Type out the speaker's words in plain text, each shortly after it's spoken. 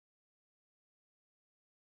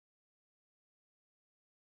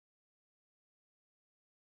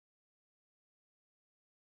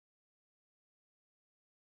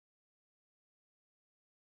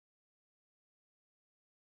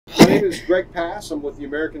name is Greg Pass. I'm with the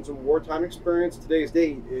Americans in Wartime Experience. Today's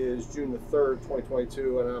date is June the 3rd,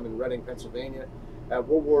 2022, and I'm in Reading, Pennsylvania at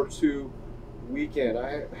World War II weekend.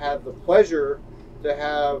 I had the pleasure to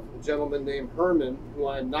have a gentleman named Hermann, who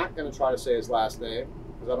I'm not going to try to say his last name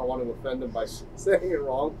because I don't want to offend him by saying it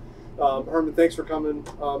wrong. Hermann, thanks for coming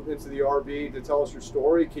into the RV to tell us your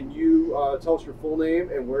story. Can you tell us your full name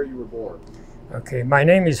and where you were born? Okay, my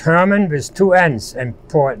name is Hermann with two N's,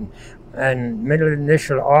 important, and middle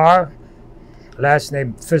initial R, last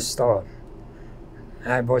name Pfisterer.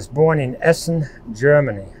 I was born in Essen,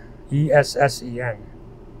 Germany, E-S-S-E-N.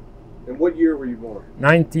 And what year were you born?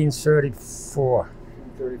 1934.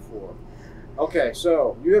 1934. Okay,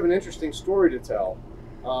 so you have an interesting story to tell.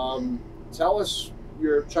 Tell us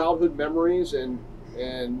your childhood memories and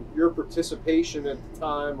your participation at the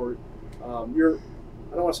time, or your,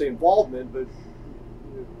 I don't want to say involvement, but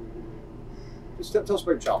just tell us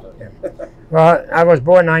about your childhood. Yeah. Well, I was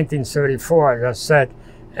born in 1934, as I said,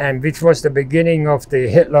 and which was the beginning of the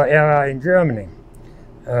Hitler era in Germany.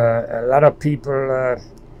 A lot of people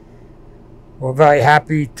were very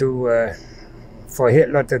happy for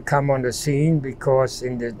Hitler to come on the scene, because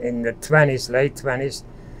in the 20s, late 20s,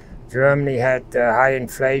 Germany had high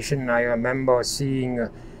inflation. I remember seeing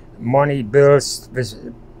money bills with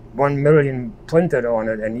 1 million printed on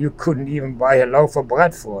it, and you couldn't even buy a loaf of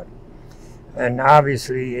bread for it. And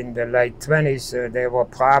obviously in the late 20s, there were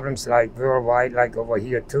problems like worldwide, like over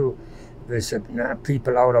here too, with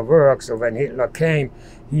people out of work. So when Hitler came,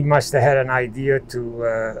 he must have had an idea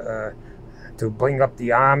to bring up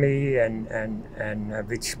the army, and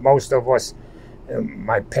which most of us,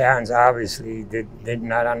 my parents obviously did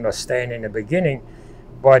not understand in the beginning,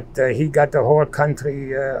 but he got the whole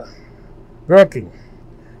country working.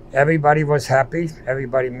 Everybody was happy,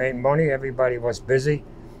 everybody made money, everybody was busy.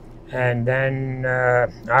 And then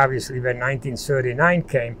obviously when 1939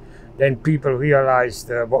 came, then people realized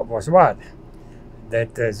what was what.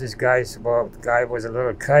 That this guy was a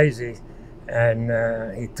little crazy, and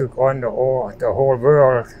he took on the whole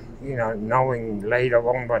world, you know, knowing later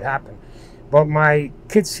on what happened. But my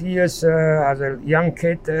kids' years, as a young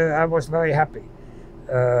kid, I was very happy.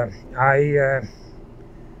 I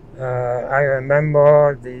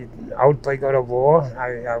remember the outbreak of the war.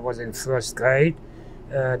 I was in first grade.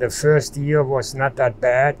 The first year was not that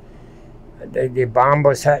bad. The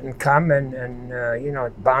bombers hadn't come and you know,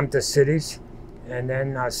 bombed the cities. And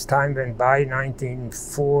then as time went by,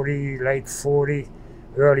 1940, late 40,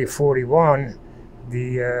 early 41,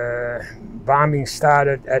 the bombing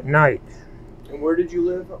started at night. And where did you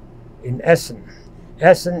live? In Essen.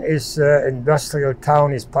 Essen is industrial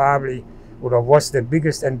town, is probably, or was the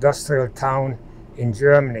biggest industrial town in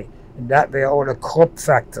Germany. And that where all the Krupp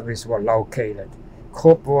factories were located.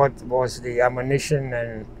 Krupp was the ammunition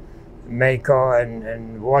and maker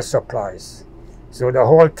and war supplies. So the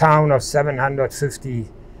whole town of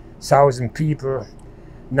 750,000 people,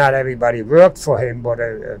 not everybody worked for him, but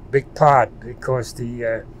a big part, because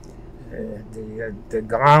the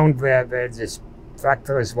ground where these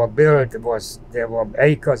factories were built there were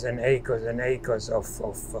acres and acres and acres of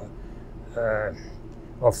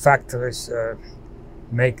factories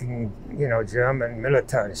making, you know, German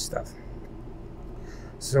military stuff.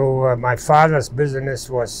 So my father's business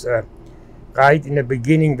was right in the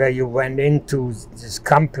beginning, where you went into these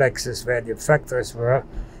complexes where the factories were,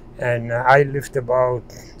 and I lived about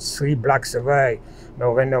 3 blocks away.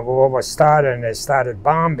 Now when the war was started and they started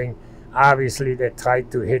bombing, obviously they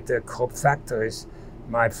tried to hit the Krupp factories.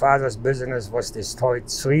 My father's business was destroyed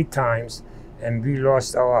 3 times, and we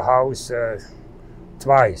lost our house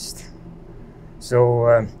twice.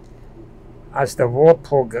 So as the war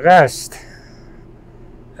progressed,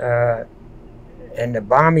 and the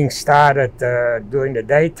bombing started during the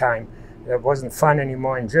daytime, it wasn't fun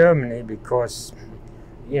anymore in Germany, because,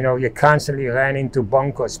 you know, you constantly ran into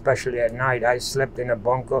bunkers, especially at night. I slept in a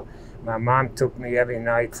bunker. My mom took me every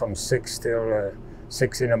night from 6 till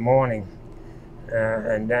 6 in the morning.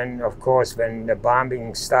 And then, of course, when the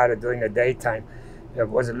bombing started during the daytime, it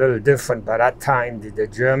was a little different. By that time, the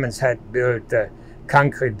Germans had built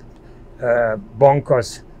concrete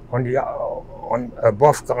bunkers on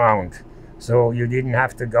above ground, so you didn't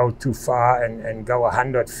have to go too far and go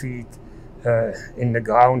 100 feet in the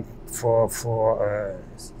ground for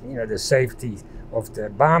you know, the safety of the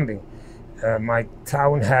bombing. My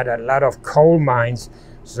town had a lot of coal mines,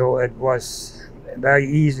 so it was very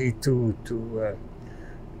easy to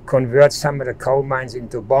convert some of the coal mines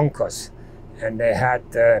into bunkers, and they had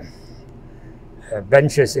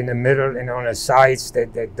benches in the middle and on the sides.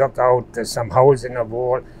 They dug out some holes in the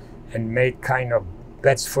wall and made kind of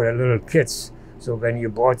beds for the little kids. So when you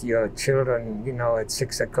brought your children, you know, at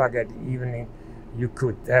 6 o'clock at evening, you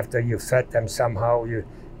could, after you fed them somehow, you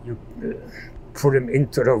put them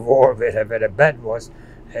into the wall where the bed was,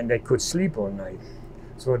 and they could sleep all night.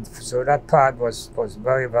 So that part was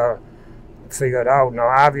very well figured out. Now,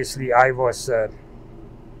 obviously, I was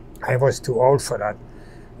too old for that,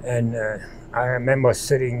 and I remember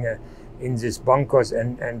sitting in these bunkers,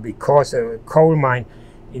 and because of a coal mine,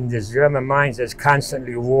 in these German mines, there's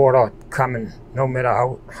constantly water coming, no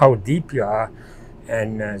matter how deep you are,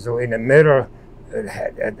 and so in the middle,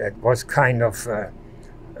 it was kind of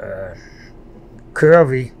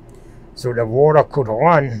curvy, so the water could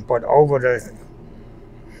run, but over the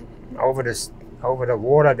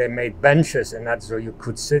water they made benches and that, so you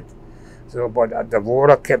could sit. So, but the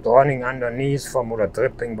water kept running underneath from the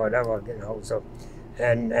dripping, whatever, you know. So,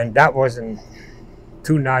 and that wasn't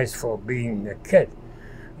too nice for being a kid.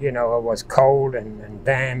 You know, it was cold and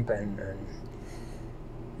damp, and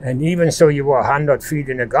even so, you were 100 feet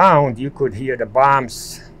in the ground, you could hear the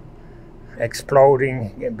bombs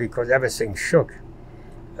exploding because everything shook.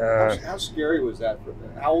 How scary was that?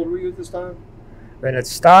 How old were you at this time? When it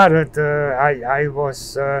started, I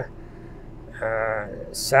was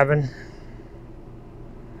 7.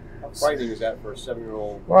 How frightening is that for a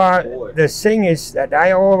 7-year-old well, boy? The thing is that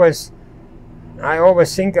I always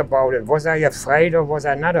think about it. Was I afraid or was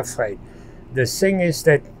I not afraid? The thing is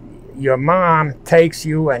that your mom takes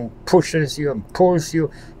you and pushes you and pulls you.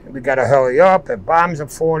 We gotta hurry up. The bombs are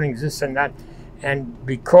falling, this and that. And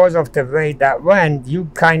because of the way that went, you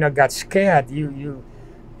kind of got scared.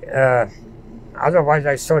 Otherwise,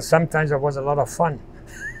 I thought sometimes it was a lot of fun.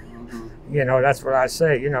 Mm-hmm. You know, that's what I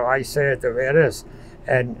say. You know, I say it the way it is.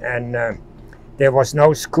 And there was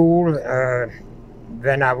no school.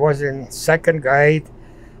 When I was in 2nd grade,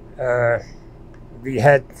 we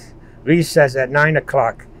had recess at 9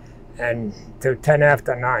 o'clock and till 10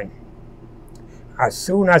 after 9. As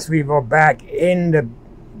soon as we were back in the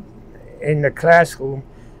classroom,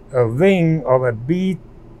 a wing of a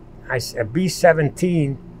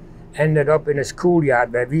B-17 ended up in a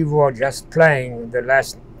schoolyard where we were just playing the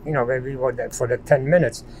last, you know, where we were there for the 10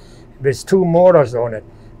 minutes with 2 motors on it.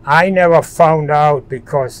 I never found out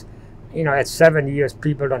because, you know, at 7 years,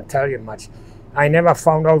 people don't tell you much. I never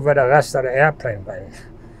found out where the rest of the airplane went.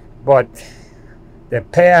 But the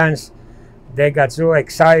parents, they got so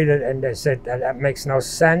excited and they said that makes no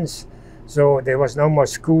sense. So there was no more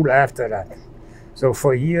school after that. So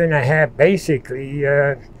for a year and a half, basically,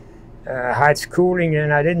 I had schooling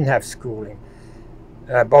and I didn't have schooling.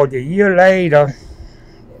 About a year later,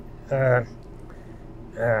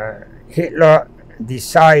 Hitler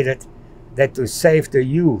decided that to save the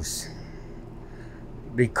youth,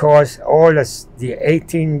 because all the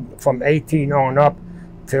 18 from 18 on up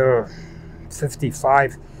till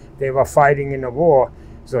 55, they were fighting in the war.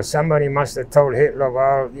 So somebody must have told Hitler,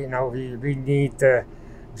 well, you know, we need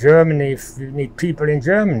Germany, we need people in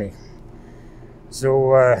Germany.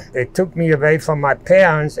 So they took me away from my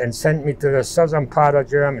parents and sent me to the southern part of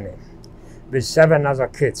Germany with 7 other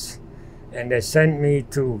kids. And they sent me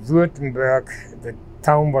to Württemberg. The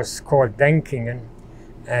town was called Denkingen,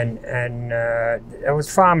 and it was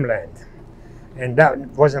farmland. And that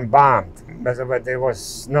wasn't bombed, but there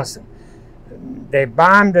was nothing. They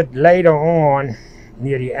bombed it later on,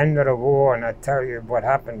 near the end of the war, and I'll tell you what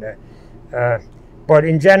happened there. But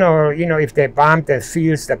in general, you know, if they bombed the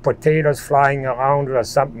fields, the potatoes flying around or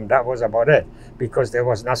something, that was about it, because there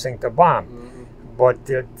was nothing to bomb. Mm-hmm. But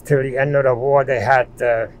till the end of the war, they had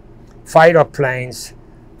fighter planes,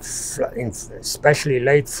 especially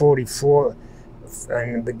late 44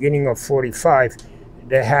 and the beginning of 45,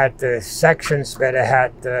 they had sections where they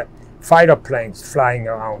had fighter planes flying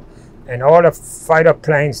around. And all the fighter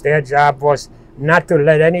planes, their job was not to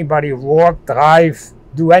let anybody walk, drive,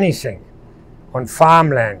 do anything on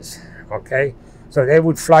farmlands, okay? So they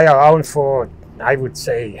would fly around for, I would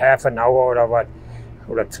say, half an hour or what,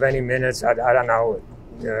 or 20 minutes, I don't know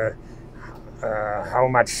how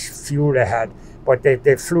much fuel they had, but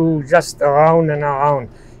they flew just around and around.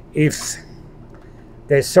 If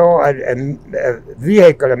they saw a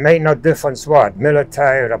vehicle, it made no difference what,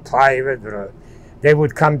 military or private, they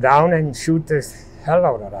would come down and shoot the hell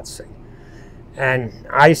out of that thing. And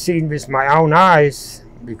I seen with my own eyes,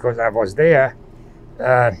 because I was there,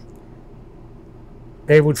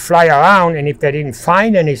 they would fly around, and if they didn't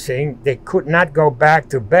find anything, they could not go back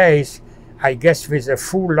to base, I guess with a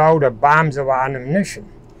full load of bombs or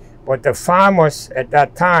ammunition. But the farmers at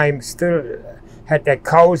that time still had their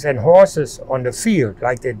cows and horses on the field,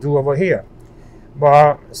 like they do over here.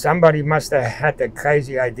 Well, somebody must have had a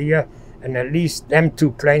crazy idea, and at least them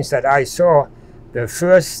 2 planes that I saw, the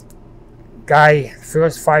first guy,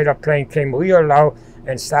 first fighter plane came real low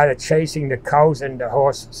and started chasing the cows and the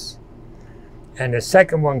horses. And the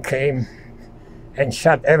second one came and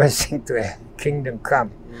shot everything to kingdom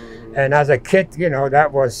come. And as a kid, you know,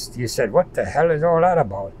 that was, you said, what the hell is all that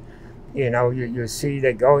about? You know, you see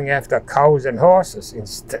they're going after cows and horses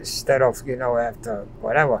instead of, you know, after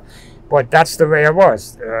whatever. But that's the way it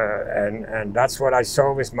was. And that's what I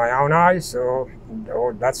saw with my own eyes. So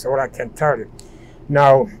that's all I can tell you.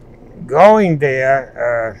 Now, going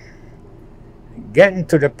there, getting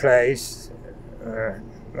to the place,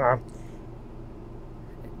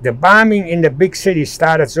 the bombing in the big city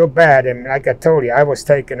started so bad, and like I told you, I was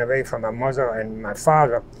taken away from my mother and my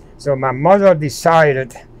father. So my mother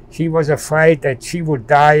decided she was afraid that she would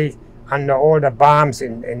die under all the bombs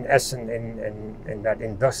in Essen, in that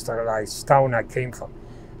industrialized town I came from.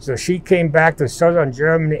 So she came back to southern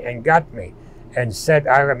Germany and got me and said,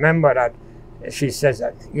 I remember that, she says,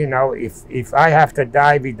 you know, if I have to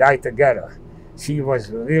die, we die together. She was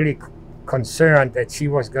really concerned that she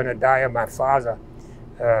was going to die of my father.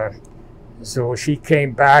 So she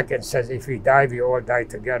came back and says, if we die, we all die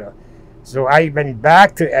together. So I went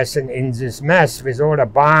back to Essen in this mess with all the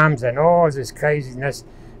bombs and all this craziness.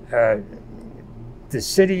 The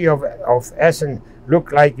city of Essen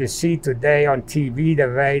looked like you see today on TV, the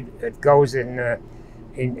way it goes in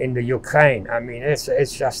the Ukraine. I mean,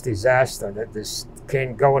 it's just disaster that this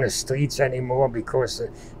can't go on the streets anymore because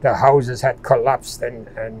the houses had collapsed.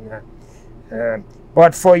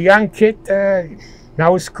 But for a young kid,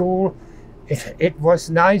 no school, it was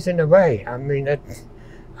nice in a way. I mean, if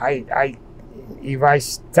I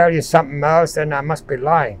tell you something else, then I must be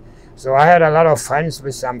lying. So I had a lot of friends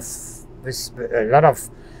with a lot of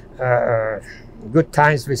good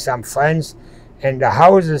times with some friends, and the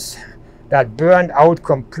houses that burned out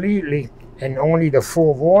completely and only the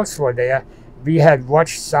four walls were there, we had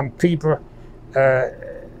watched some people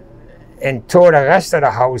and tore the rest of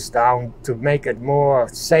the house down to make it more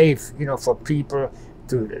safe, you know, for people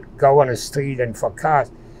to go on the street and for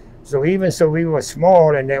cars. So even so, we were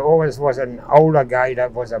small, and there always was an older guy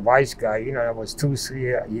that was a wise guy, you know, that was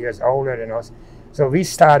 2-3 years older than us. So we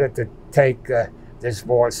started to take these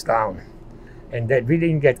walls down, and that we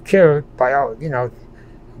didn't get killed by our, you know,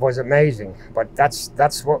 was amazing. But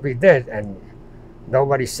that's what we did, and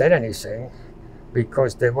nobody said anything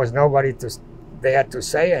because there was nobody there to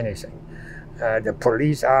say anything. The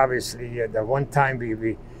police, obviously, the one time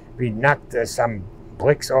we knocked some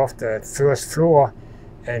bricks off the first floor,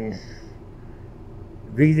 and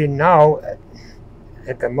we didn't know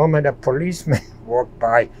at the moment a policeman walked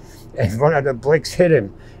by and one of the bricks hit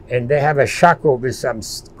him, and they have a shackle with some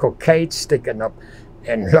cocaine sticking up,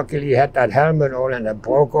 and luckily he had that helmet on and it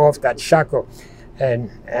broke off that shackle,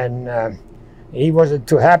 and he wasn't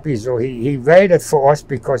too happy, so he waited for us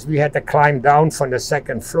because we had to climb down from the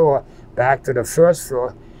second floor back to the first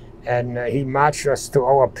floor, and he marched us to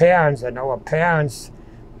our parents, and our parents,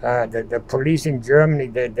 the police in Germany,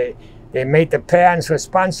 they made the parents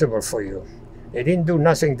responsible for you. They didn't do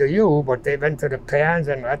nothing to you, but they went to the parents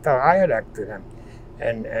and had a riot act to them.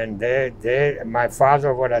 And my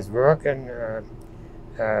father was at work, and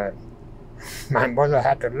my mother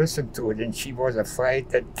had to listen to it, and she was afraid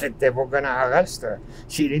that they were going to arrest her.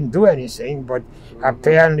 She didn't do anything, but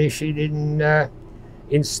apparently she didn't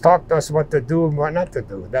instruct us what to do and what not to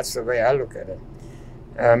do. That's the way I look at it.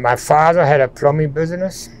 My father had a plumbing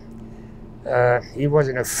business. He was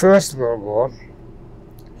in the First World War.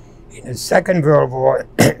 In the Second World War,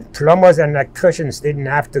 plumbers and electricians didn't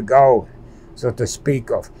have to go, so to speak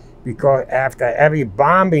of, because after every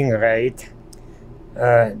bombing raid,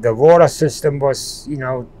 the water system was, you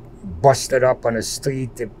know, busted up on the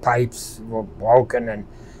street. The pipes were broken,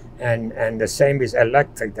 and the same with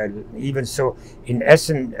electric. Even so, in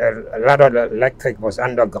Essen, a lot of the electric was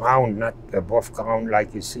underground, not above ground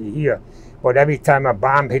like you see here. But every time a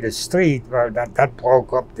bomb hit a street, well, that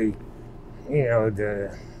broke up the, you know,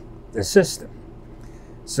 the system.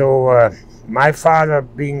 So my father,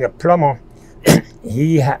 being a plumber,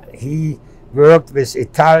 he worked with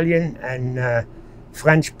Italian and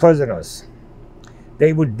French prisoners.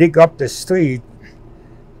 They would dig up the street,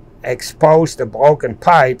 expose the broken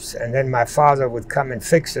pipes, and then my father would come and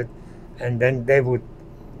fix it, and then they would,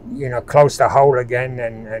 you know, close the hole again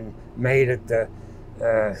and made it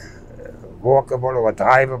walkable or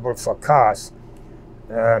drivable for cars.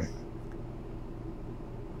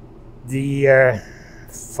 The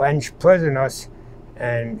French prisoners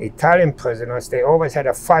and Italian prisoners, they always had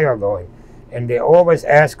a fire going, and they always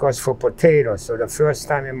asked us for potatoes. So the first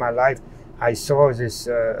time in my life I saw this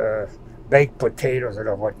baked potatoes,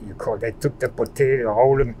 or what you call it. They took the potato,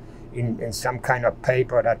 rolled them in some kind of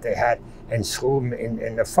paper that they had and threw them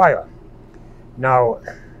in the fire. Now,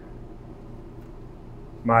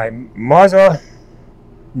 my mother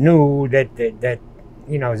knew that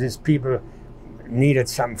these people needed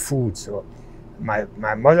some food, so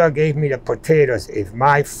my mother gave me the potatoes. If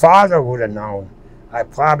my father would have known, I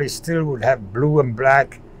probably still would have blue and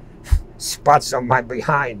black spots on my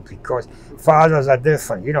behind, because fathers are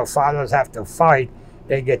different. Fathers have to fight,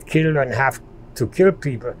 they get killed and have to kill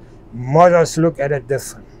people. Mothers look at it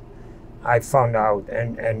different, I found out.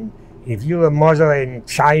 And if you're a mother in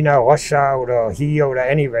China, Russia, or here or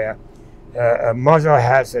anywhere, a mother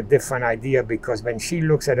has a different idea, because when she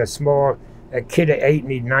looks at a kid at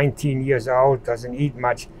 18, 19 years old, doesn't eat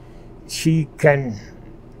much, she can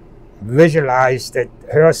visualize that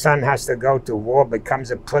her son has to go to war,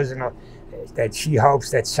 becomes a prisoner, that she hopes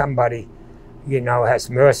that somebody, has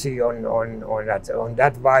mercy on that. On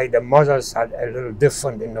that why the mothers are a little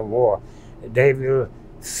different in the war. They will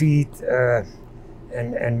feed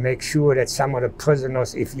and make sure that some of the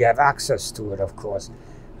prisoners, if you have access to it, of course,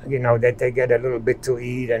 that they get a little bit to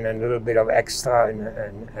eat and a little bit of extra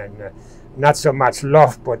and not so much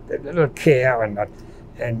love, but a little care and that.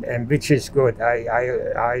 And which is good.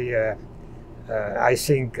 I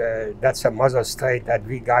think that's a mother's trait that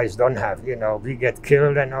we guys don't have. We get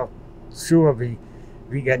killed, and sure we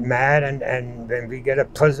get mad, and when we get a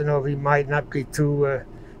prisoner, we might not be too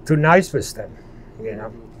nice with them.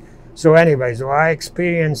 So anyway, so I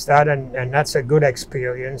experienced that, and that's a good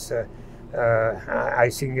experience. I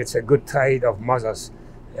think it's a good trait of mothers,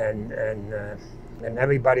 and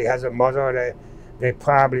everybody has a mother. They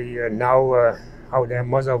probably know how their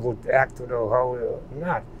mother would act or how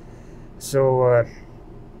not. So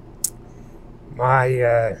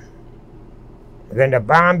when the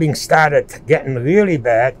bombing started getting really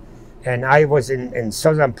bad, and I was in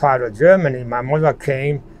southern part of Germany, my mother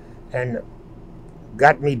came and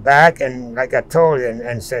got me back, and like I told you,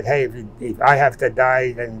 and said, hey, if I have to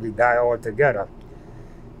die, then we die all together.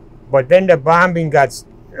 But then the bombing got,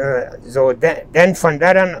 so then from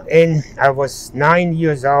that on in, I was 9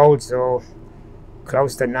 years old, so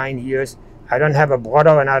close to 9 years. I don't have a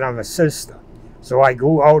brother and I don't have a sister. So I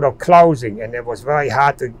grew out of clothing, and it was very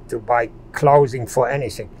hard to buy clothing for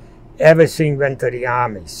anything. Everything went to the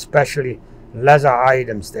army, especially leather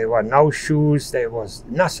items. There were no shoes, there was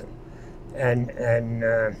nothing. And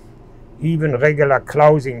even regular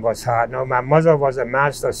clothing was hard. Now, my mother was a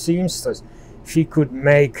master seamstress. She could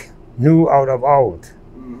make new out of old.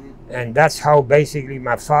 Mm-hmm. And that's how basically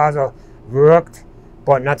my father worked,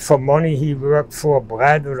 but not for money. He worked for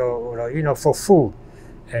bread or for food.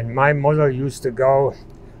 And my mother used to go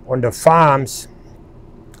on the farms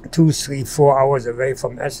 2, 3, 4 hours away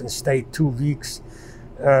from us and stay 2 weeks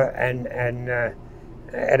and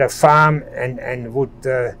at a farm and would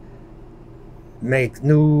make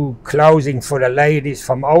new clothing for the ladies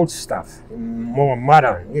from old stuff, more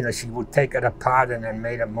modern. She would take it apart and then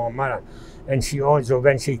made it more modern. And she also,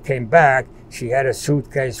 when she came back, she had a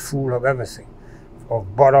suitcase full of everything,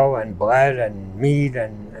 of butter and bread and meat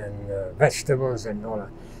and vegetables and all that.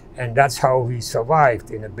 And that's how we survived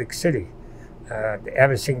in a big city.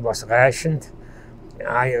 Everything was rationed.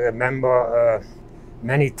 I remember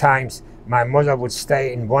many times my mother would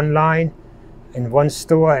stay in one line in one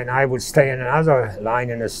store, and I would stay in another line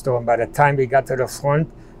in the store. And by the time we got to the front,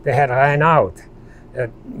 they had ran out.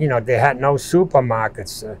 They had no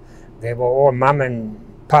supermarkets. They were all mom and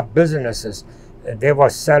pop businesses. They were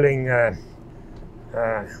selling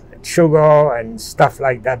sugar and stuff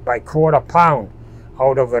like that by quarter pound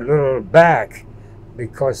out of a little bag,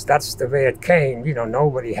 because that's the way it came.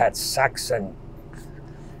 Nobody had sacks and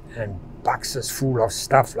boxes full of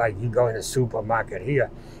stuff like you go in a supermarket here.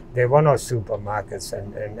 There were no supermarkets,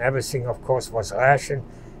 and everything, of course, was rationed.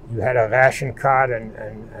 You had a ration card,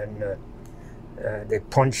 and they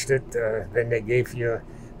punched it when they gave you.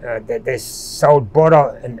 They sold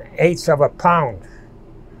butter 1/8 of a pound.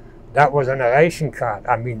 That was on a ration card.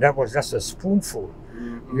 I mean, that was just a spoonful,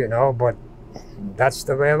 but that's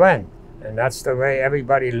the way it went. And that's the way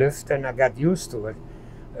everybody lived, and I got used to it.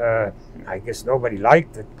 I guess nobody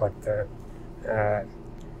liked it, but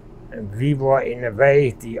we were, in a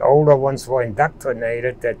way, the older ones were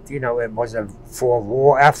indoctrinated that, it was for a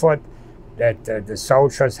war effort, that the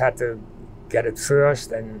soldiers had to get it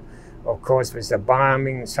first. And of course, with the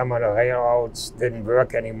bombing, some of the railroads didn't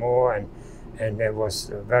work anymore, and there was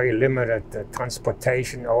very limited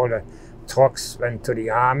transportation. All the trucks went to the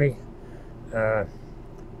army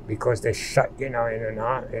because they shut, in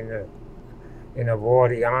a war,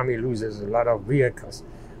 the army loses a lot of vehicles.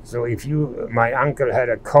 So my uncle had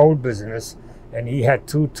a coal business, and he had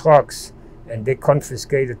 2 trucks and they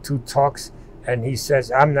confiscated 2 trucks. And he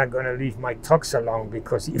says, I'm not going to leave my trucks alone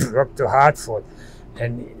because he worked too hard for it.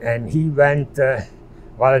 And he went,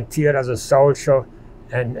 volunteered as a soldier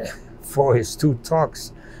and for his 2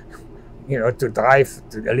 trucks, you know, to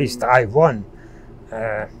at least drive one.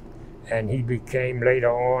 And he became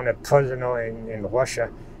later on a prisoner in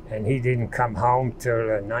Russia, and he didn't come home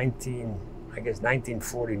till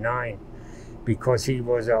 1949, because he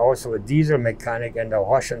was also a diesel mechanic, and the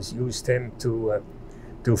Russians used him to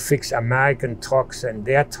fix American trucks and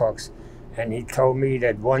their trucks. And he told me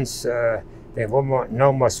that once there were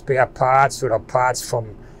no more spare parts, or the parts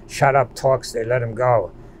from shut-up trucks, they let him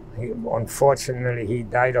go. Unfortunately, he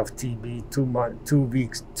died of TB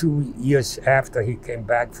 2 years after he came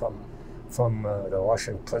back from the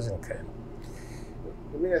Russian prison camp.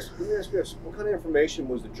 Let me ask you this: what kind of information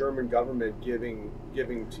was the German government giving to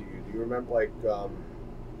you? Do you remember, like, were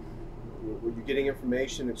you getting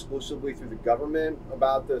information exclusively through the government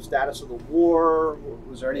about the status of the war?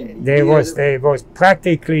 Was there any? There was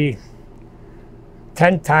practically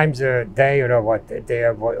 10 times a day, or what,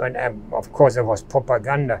 and of course it was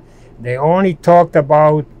propaganda. They only talked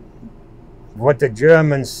about what the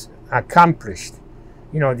Germans accomplished.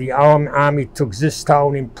 You know, the army took this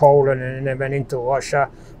town in Poland, and then they went into Russia,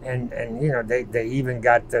 and you know, they even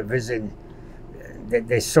got the visit.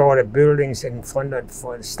 They saw the buildings in front of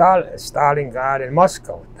Stalingrad and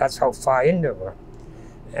Moscow. That's how far in they were.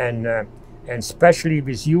 And especially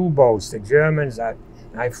with U-boats, the Germans,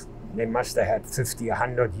 they must have had 50,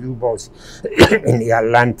 100 U-boats in the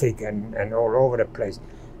Atlantic and all over the place.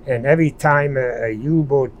 And every time a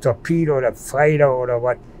U-boat torpedoed a freighter or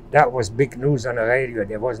what, that was big news on the radio.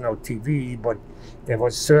 There was no TV, but there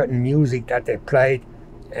was certain music that they played,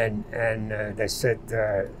 and they said,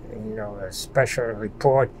 you know, a special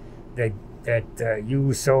report that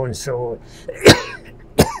you so-and-so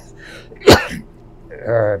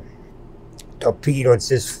torpedoed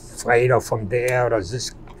this freighter from there, or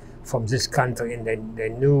this from this country, and they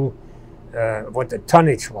knew what the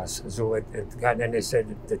tonnage was. So and they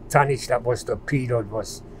said the tonnage that was torpedoed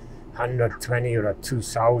was 120 or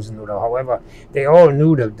 2,000 or however. They all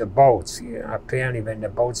knew the boats. You know, apparently, when the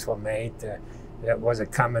boats were made, that was a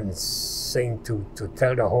common thing to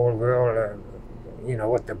tell the whole world, you know,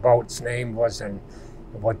 what the boat's name was and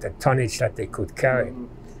what the tonnage that they could carry. Mm-hmm.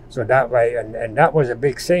 So that way, and that was a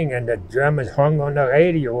big thing, and the Germans hung on the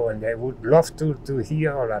radio, and they would love to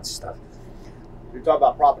hear all that stuff. You talk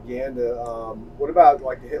about propaganda. What about,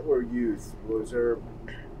 like, the Hitler Youth?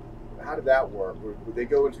 How did that work? Would they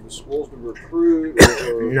go into the schools to recruit?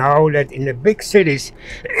 Or? No, that in the big cities,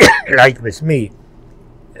 like with me,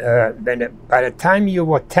 by the time you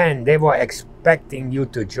were 10, they were expecting you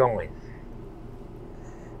to join.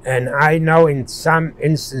 And I know in some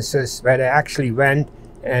instances where they actually went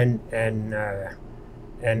and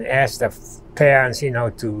asked the parents, you know,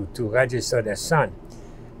 to register their son.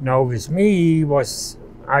 Now with me,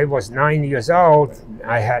 I was 9 years old.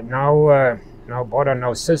 I had no brother,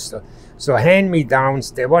 no sister. So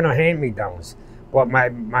hand-me-downs, there were no hand-me-downs. But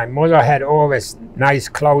my mother had always nice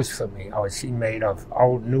clothes for me. Oh, she made of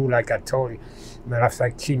old new, like I told you. Matter of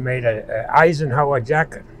fact, she made a Eisenhower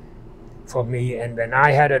jacket for me. And when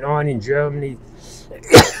I had it on in Germany,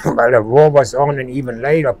 while the war was on, and even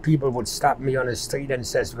later, people would stop me on the street and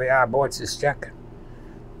says, "Where I bought this jacket?"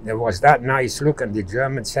 It was that nice look, and the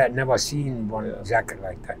Germans had never seen one jacket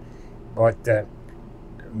like that. But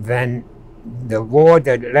when the war,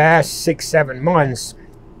 the last 6-7 months,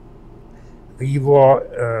 we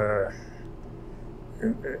were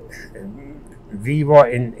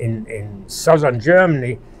in southern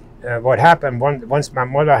Germany. What happened once my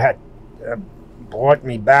mother had brought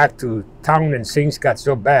me back to town and things got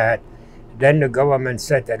so bad, then the government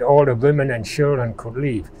said that all the women and children could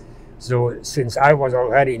leave. So since I was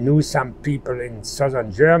already knew some people in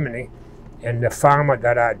southern Germany, and the farmer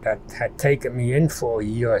that had taken me in for a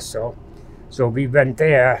year or so, so we went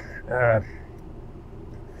there,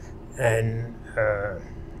 and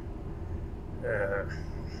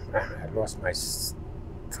I lost my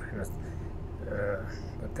train of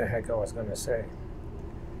what the heck I was going to say.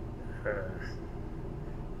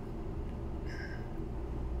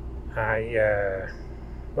 I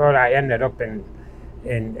ended up in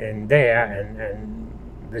there, and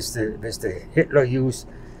with the Hitler Youth,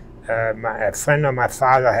 a friend of my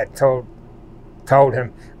father had told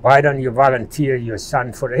him, "Why don't you volunteer your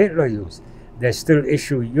son for the Hitler Youth? They still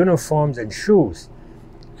issue uniforms and shoes."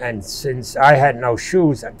 And since I had no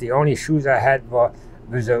shoes, the only shoes I had were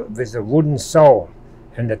with a wooden sole,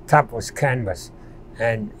 and the top was canvas.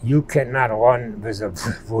 And you cannot run with a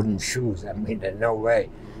wooden shoes. I mean, there's no way,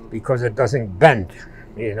 because it doesn't bend,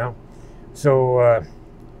 you know. So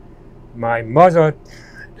my mother,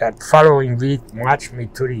 that following week, marched me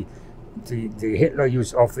to the Hitler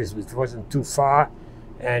Youth office, which wasn't too far,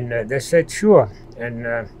 and they said sure,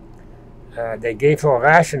 and they gave her a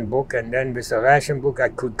ration book, and then with the ration book I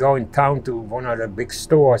could go in town to one of the big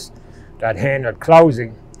stores that handled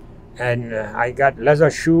clothing, and I got leather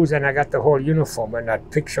shoes and I got the whole uniform, and that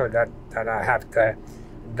picture that I have there,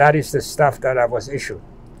 that is the stuff that I was issued.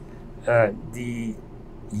 The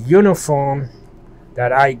uniform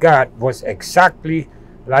that I got was exactly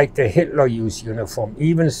like the Hitler Youth uniform,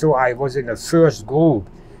 even so I was in the first group.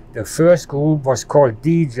 The first group was called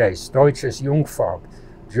DJs, Deutsches Jungvolk,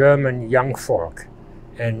 German young folk,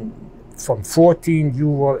 and from 14 you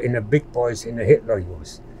were in the big boys in the Hitler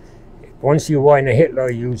Youth. Once you were in the Hitler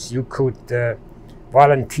Youth, you could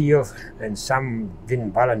volunteer, and some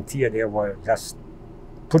didn't volunteer, they were just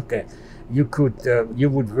put there. You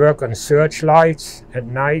would work on searchlights at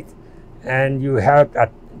night, and you helped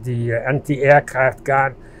at the anti-aircraft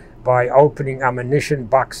gun by opening ammunition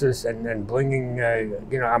boxes and bringing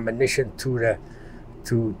ammunition to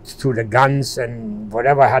the guns and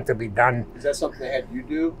whatever had to be done. Is that something they had you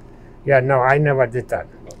do? Yeah, no, I never did that.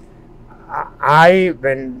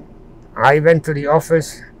 When I went to the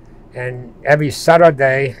office, and every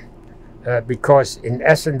Saturday, because in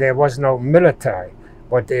Essen there was no military,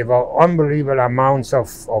 but there were unbelievable amounts of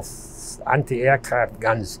anti-aircraft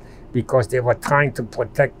guns because they were trying to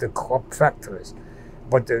protect the crop factories.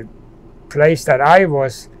 But the place that I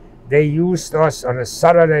was, they used us on a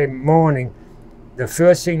Saturday morning. The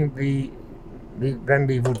first thing when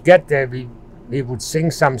we would get there, we would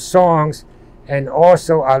sing some songs, and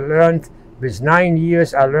also I learned, with 9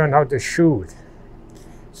 years, I learned how to shoot.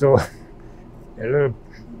 So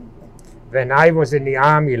when I was in the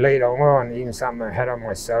army later on, even some ahead of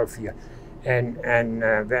myself here, and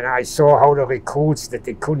when I saw how the recruits, that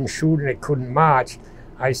they couldn't shoot and they couldn't march,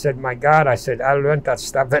 I said, my God, I said, I learned that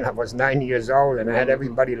stuff when I was 9 years old, and I had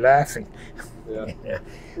everybody laughing. Yeah. Yeah.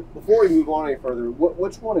 Before we move on any further,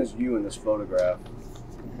 which one is you in this photograph?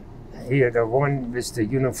 Here, the one with the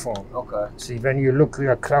uniform. Okay. See, when you look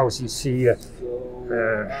real close, you see.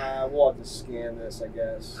 We'll have to scan this, I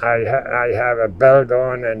guess. I have a belt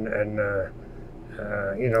on and a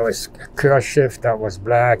kerchief that was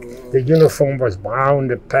black. The uniform was brown.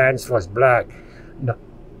 The pants was black.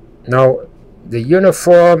 Now, the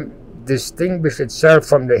uniform distinguished itself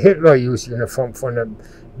from the Hitler Youth uniform from the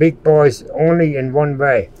big boys only in one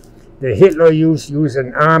way. The Hitler Youth used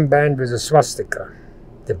an armband with a swastika.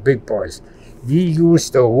 The big boys. We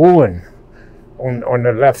used a ruin on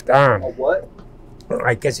the left arm. A what?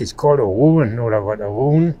 I guess it's called a ruin, or what, a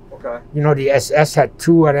ruin. Okay. You know, the SS had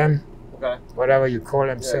two of them. Okay. Whatever you call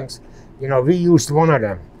them things. You know, we used one of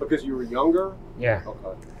them. Because you were younger? Yeah.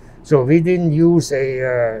 Okay. So we didn't use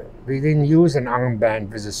an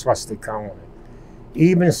armband with a swastika on it.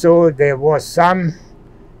 Even so, there was some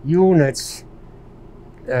units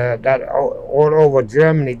that all over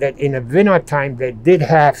Germany that in the winter time they did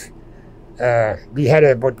have. We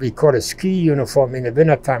had what we call a ski uniform in the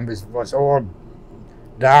winter time, which was all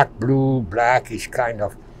dark blue, blackish kind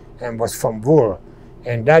of, and was from wool.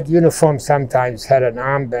 And that uniform sometimes had an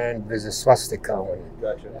armband with a swastika on it.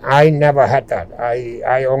 Gotcha. I never had that.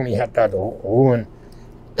 I only had that ruin.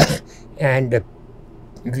 And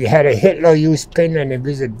we had a Hitler Youth pin, and it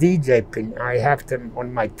was a DJ pin. I have them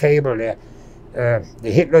on my table there.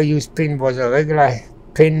 The Hitler Youth pin was a regular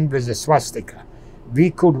pin with a swastika. We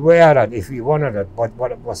could wear that if we wanted it, but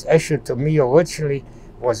what was issued to me originally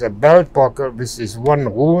was a belt buckle with this one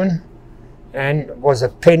ruin, and was a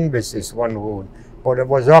pin with this one ruin. But it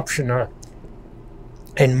was optional,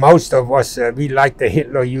 and most of us, we liked the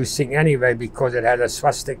Hitler Youth thing anyway because it had a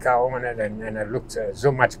swastika on it, and it looked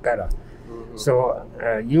so much better. Mm-hmm. So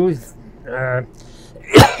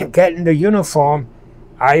getting the uniform,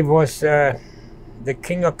 I was the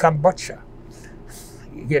king of Cambodia.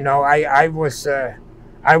 You know, I was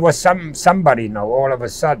somebody now all of a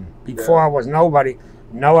sudden. Before I was nobody.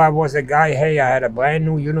 Now I was a guy. Hey, I had a brand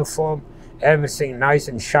new uniform, everything nice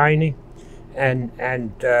and shiny, and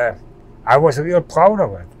I was real proud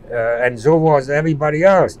of it. And so was everybody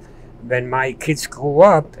else. When my kids grew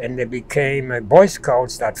up and they became Boy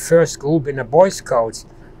Scouts, that first group in the Boy Scouts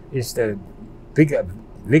is the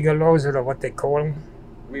Bigelows, or what they call them.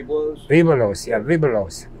 Webelos, yeah,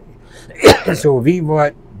 Webelos. So we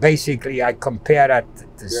were basically, I compare that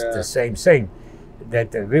to the same thing,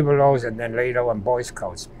 that the Webelos and then later on Boy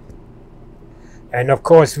Scouts. And of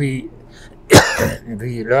course we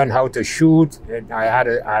learned how to shoot. And I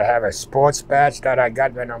have a sports badge that I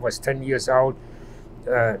got when I was 10 years old,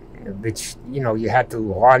 which, you know, you had to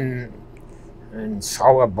run and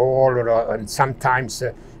throw a ball, and sometimes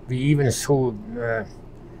we even threw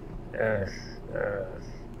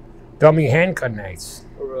dummy hand grenades.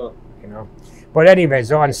 Oh, really? You know. But anyway,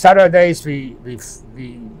 so on Saturdays we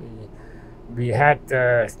had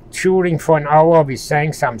shooting for an hour. We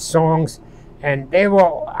sang some songs, and they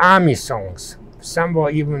were army songs. Some were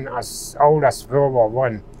even as old as World War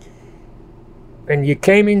I. When you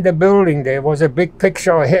came in the building, there was a big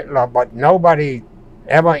picture of Hitler, but nobody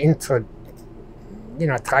ever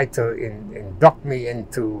tried to induct me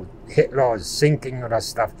into Hitler's thinking or that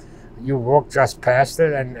stuff. You walked just past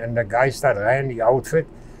it, and the guys that ran the outfit,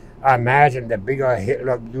 I imagine the bigger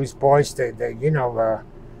Hitler Youth boys, they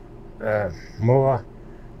more,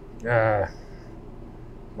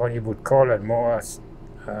 what you would call it, more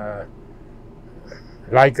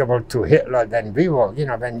likable to Hitler than we were. You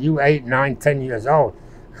know, when you 8, 9, 10 years old,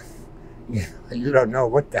 you don't know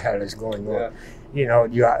what the hell is going on. Yeah. You know,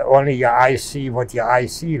 only your eyes see what your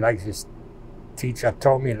eyes see, like this teacher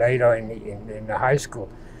told me later in the high school.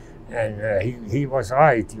 And he was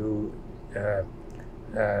right.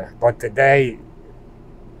 But today,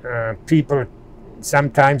 people,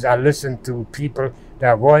 sometimes I listen to people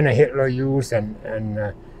that were in a Hitler Youth, and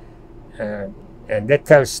they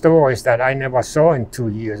tell stories that I never saw in 2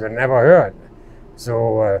 years or never heard.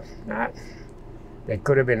 So they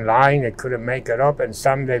could have been lying, they could have made it up, and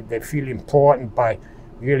some they feel important by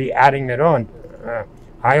really adding it on.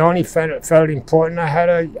 I only felt important. I had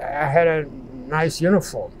a nice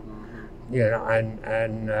uniform, you know,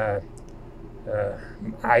 and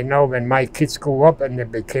I know when my kids grew up and they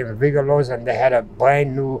became Vigolos and they had a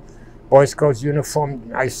brand new Boy Scouts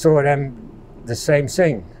uniform, I saw them the same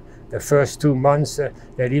thing. The first 2 months,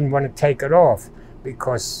 they didn't want to take it off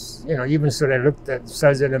because, you know, even so they looked at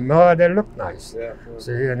themselves in the mirror, they looked nice. Yeah, sure.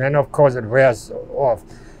 So, and then of course it wears off.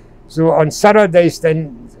 So on Saturdays,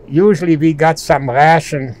 then usually we got some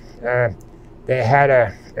ration. They had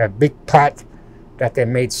a big pot that they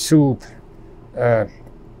made soup.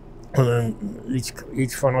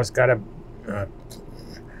 Each one of us got a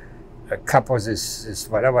cup of this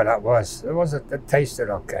whatever that was. It tasted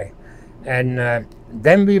okay. And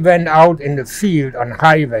then we went out in the field on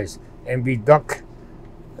highways, and we dug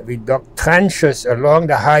trenches along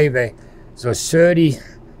the highway, so 30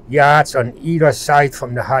 yards on either side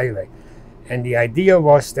from the highway. And the idea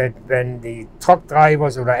was that when the truck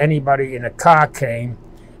drivers or anybody in a car came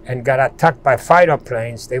and got attacked by fighter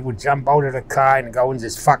planes, they would jump out of the car and go in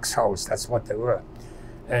this foxhouse. That's what they were.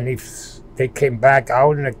 And if they came back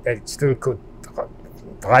out and they still could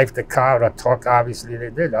drive the car or the truck, obviously they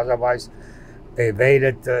did. Otherwise, they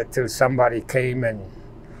waited till somebody came and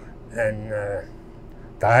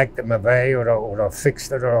dragged them away or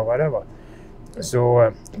fixed it or whatever.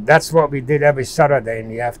 So that's what we did every Saturday in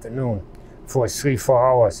the afternoon for 3-4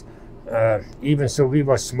 hours. Even so, we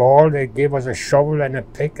were small. They gave us a shovel and a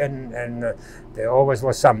pick, and there always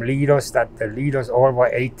was some leaders that the leaders all were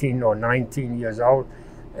 18 or 19 years old,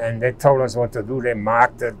 and they told us what to do. They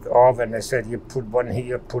marked it off, and they said, you put one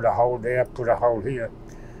here, put a hole there, put a hole here.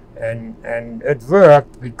 And it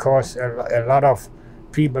worked because a lot of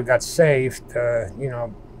people got saved, you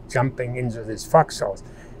know, jumping into this foxhouse,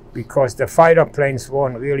 because the fighter planes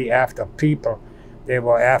weren't really after people. They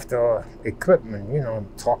were after equipment, you know,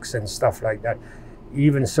 trucks and stuff like that.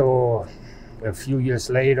 Even so, a few years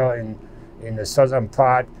later in the southern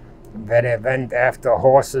part, where they went after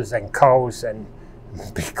horses and cows, and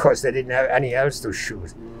because they didn't have any else to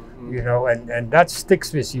shoot, you know, and that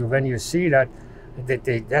sticks with you when you see that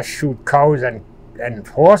they just shoot cows and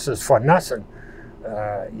horses for nothing.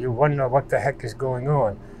 You wonder what the heck is going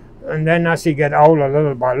on. And then as you get older,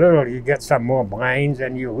 little by little, you get some more brains,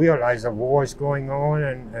 and you realize the war is going on,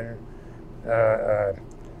 and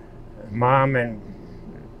mom and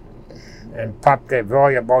pop, they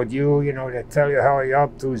worry about you. You know, they tell you, hurry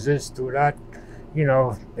up, do this, do that. You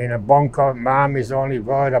know, in a bunker, mom is only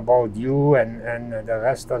worried about you, and the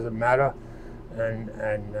rest doesn't matter.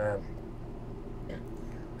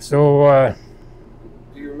 So.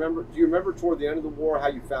 Do you remember toward the end of the war how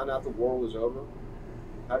you found out the war was over?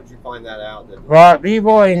 How did you find that out? Well, we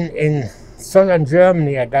were in southern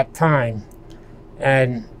Germany at that time,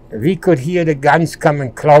 and we could hear the guns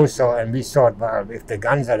coming closer, and we thought, well, if the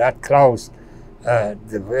guns are that close,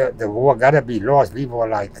 the war gotta be lost. We were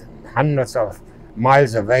like hundreds of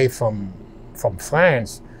miles away from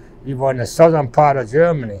France. We were in the southern part of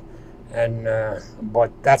Germany, and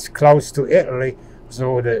but that's close to Italy,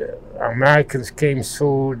 so the Americans came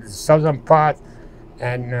through the southern part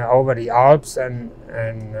and over the Alps, and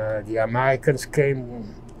the Americans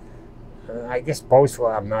came, I guess both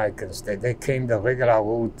were Americans. They came the regular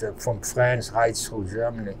route from France right through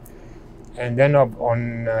Germany. and then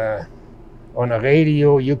on a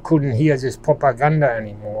radio you couldn't hear this propaganda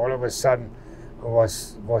anymore. All of a sudden it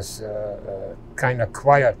was kind of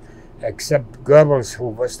quiet, except Goebbels, who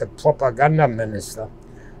was the propaganda minister.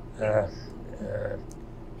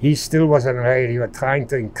 He still was on the radio trying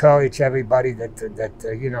to encourage everybody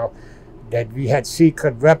that you know, that we had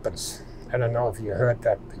secret weapons. I don't know if you heard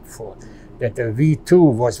that before, that the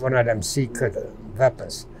V2 was one of them secret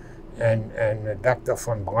weapons. And Dr.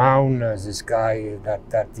 von Braun, this guy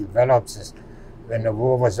that developed this, when the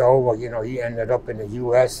war was over, you know, he ended up in the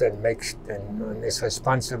U.S. and is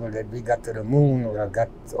responsible that we got to the moon or got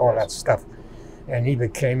all that stuff. And he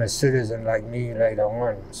became a citizen like me later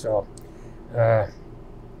on. So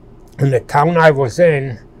in the town I was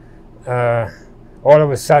in, all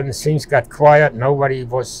of a sudden things got quiet. Nobody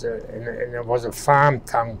was, and it was a farm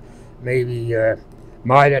town, maybe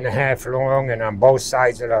mile and a half long, and on both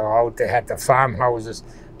sides of the road they had the farmhouses,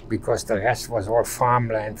 because the rest was all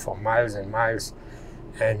farmland for miles and miles,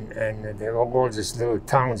 and there were all these little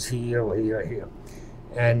towns here,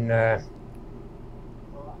 and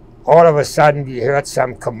all of a sudden we heard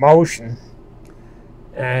some commotion,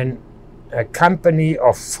 and a company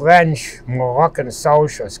of French Moroccan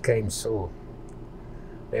soldiers came through.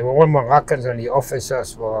 They were all Moroccans and the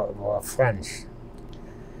officers were French.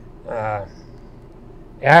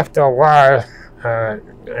 After a while,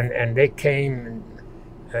 and they came,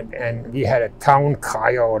 and we had a town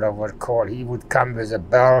crier, or whatever it's called. He would come with a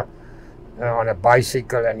bell on a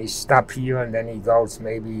bicycle, and he stopped here, and then he goes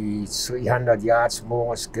maybe 300 yards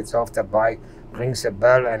more, gets off the bike, rings a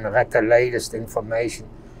bell, and read the latest information,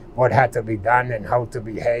 what had to be done and how to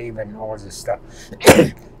behave and all this stuff.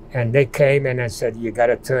 And they came in and said, you got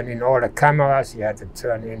to turn in all the cameras, you had to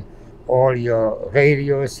turn in all your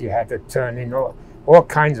radios, you had to turn in all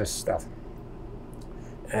kinds of stuff.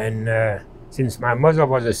 And since my mother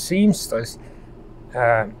was a seamstress,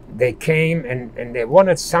 they came and they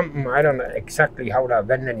wanted something. I don't know exactly how that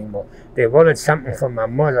went anymore. They wanted something from my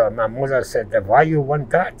mother. My mother said, why you want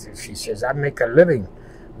that? She says, I make a living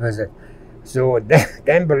with it. So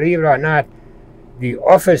then, believe it or not, the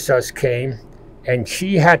officers came, and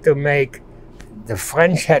she had to make, the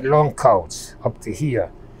French had long coats up to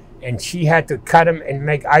here, and she had to cut them and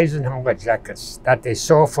make Eisenhower jackets that they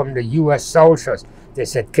saw from the U.S. soldiers. They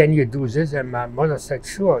said, can you do this? And my mother said,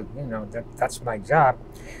 sure, you know, that's my job.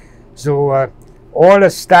 So all the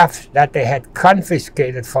stuff that they had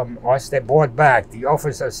confiscated from us, they brought back. The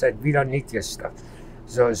officer said, we don't need your stuff.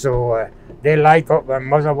 So they liked what my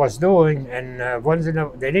mother was doing, and once in a,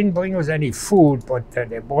 they didn't bring us any food, but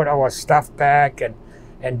they brought our stuff back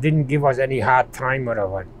and didn't give us any hard time or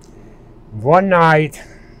whatever. One night,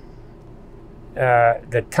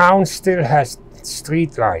 the town still has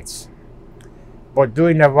street lights, but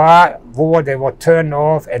during the war they were turned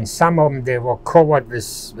off, and some of them they were covered with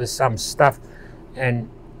some stuff, and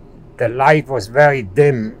the light was very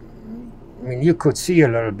dim. I mean, you could see a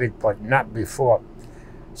little bit, but not before.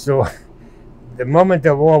 So the moment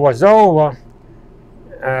the war was over,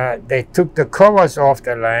 they took the covers off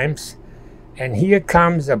the lamps, and here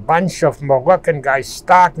comes a bunch of Moroccan guys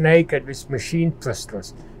stark naked with machine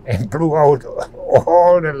pistols and blew out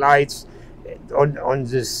all the lights on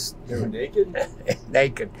this. They were naked?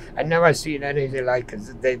 Naked. I never seen anything like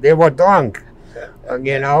it. They were drunk,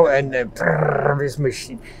 you know, and this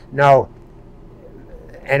machine. Now,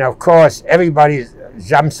 and of course, everybody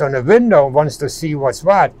jumps on the window and wants to see what's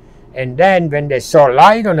what. And then when they saw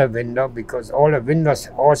light on the window, because all the windows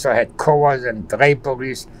also had covers and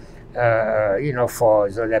draperies, you know,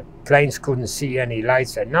 so that planes couldn't see any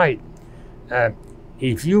lights at night.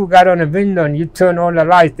 If you got on a window and you turn on the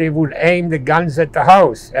lights, they would aim the guns at the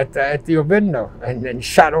house, at your window, and then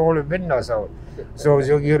shut all the windows out. So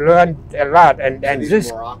you learned a lot. And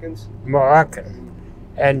this Moroccans? Moroccan.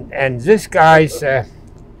 And these guys,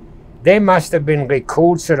 they must have been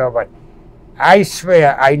recruits or what. I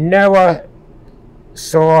swear, I never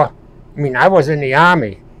saw, I mean, I was in the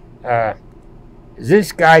army.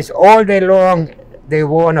 These guys, all day long, they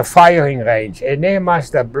were on a firing range, and they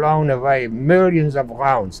must have blown away millions of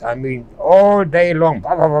rounds. I mean, all day long,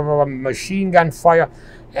 machine gun fire,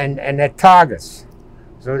 and at targets.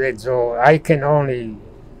 So I can only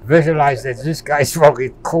visualize that these guys were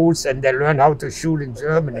recruits, and they learned how to shoot in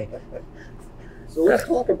Germany. So let's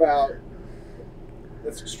talk about,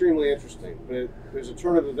 that's extremely interesting, but there's a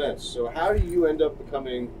turn of events. So how do you end up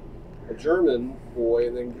becoming a German boy,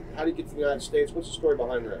 and then how do you get to the United States? What's the story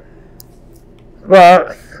behind that?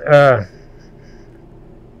 Well,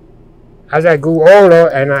 as I grew older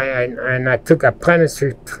and I took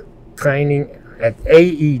apprenticeship training at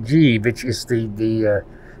AEG, which is the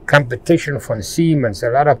competition from Siemens. A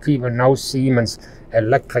lot of people know Siemens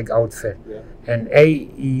electric outfit. Yeah. And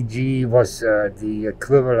AEG was the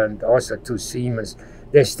equivalent also to Siemens.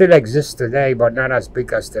 They still exist today, but not as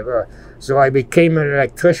big as they were. So I became an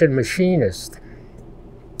electrician machinist.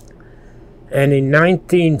 And in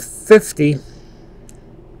 1950,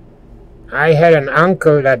 I had an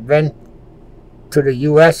uncle that went to the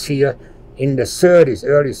U.S. here in the 30s,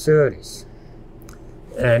 early 30s.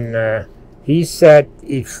 And he said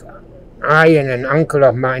if I and an uncle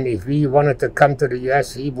of mine, if we wanted to come to the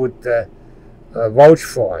U.S., he would vouch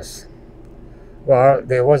for us. Well,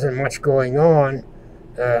 there wasn't much going on.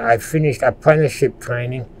 I finished apprenticeship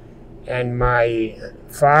training, and my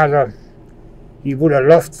father, he would have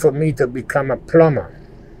loved for me to become a plumber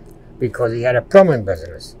because he had a plumbing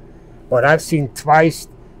business. But I've seen twice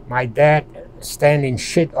my dad standing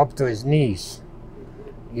shit up to his knees.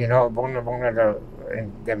 You know, one of the,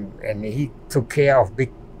 and he took care of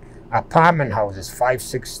big apartment houses,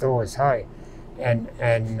 5-6 stories high. And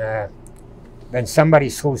when somebody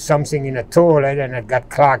threw something in a toilet and it got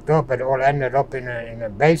clogged up, it all ended up in a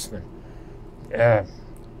basement.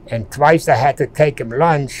 And twice I had to take him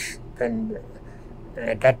lunch, and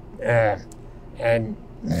and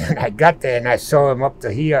I got there and I saw him up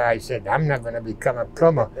to here. I said, I'm not going to become a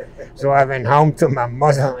plumber. So I went home to my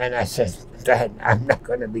mother and I said, Dad, I'm not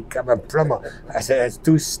going to become a plumber. I said, it's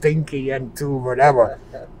too stinky and too whatever.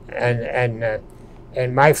 And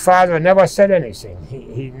my father never said anything.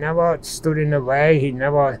 He never stood in the way. He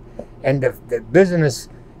never, and the business,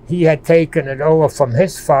 he had taken it over from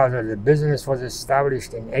his father. The business was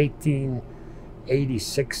established in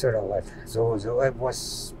 1886 or what. So it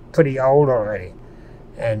was pretty old already.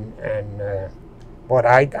 But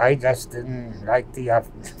I just didn't like the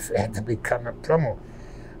affair to become a plumber.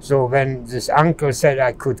 So when this uncle said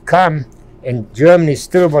I could come, and Germany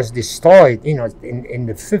still was destroyed, you know, in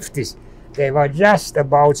the 50s, they were just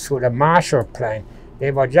about through the Marshall Plan.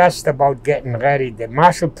 They were just about getting ready. The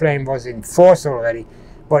Marshall Plan was in force already,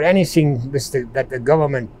 but anything that the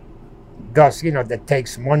government does, you know, that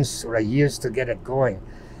takes months or years to get it going.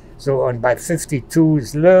 So by 52,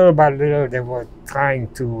 little by little, they were trying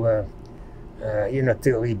to, you know,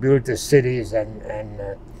 to rebuild the cities and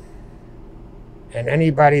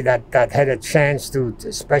anybody that had a chance to,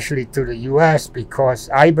 especially to the U.S., because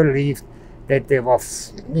I believed that there were,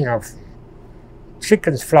 you know,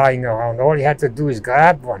 chickens flying around. All you had to do is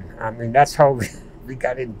grab one. I mean, that's how we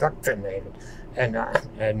got indoctrinated.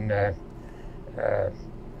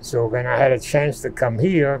 So when I had a chance to come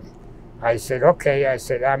here, I said, okay, I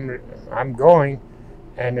said, I'm going.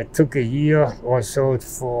 And it took a year or so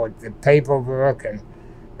for the paperwork and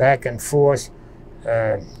back and forth.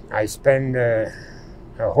 I spent a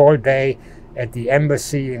whole day at the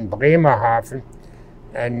embassy in Bremerhaven,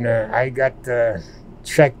 and I got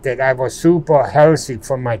checked that I was super healthy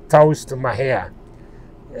from my toes to my hair.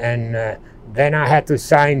 And then I had to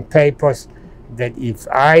sign papers that if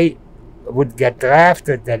I would get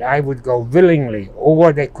drafted, that I would go willingly,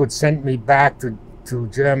 or they could send me back to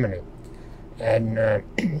Germany. And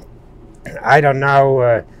I don't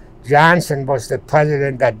know, Johnson was the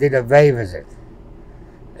president that did away with it.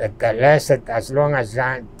 That lasted as long as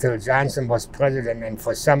till Johnson was president, and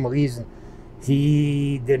for some reason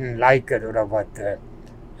he didn't like it or what.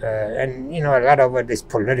 And you know, a lot of it is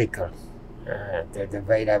political, the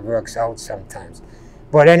way that works out sometimes.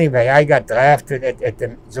 But anyway, I got drafted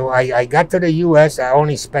so I got to the U.S. I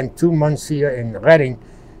only spent 2 months here in Reading,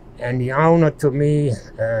 and the owner to me,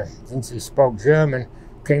 since he spoke German,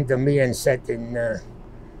 came to me and said What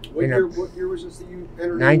year was this that you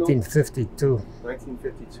entered? 1952.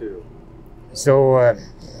 1952. So,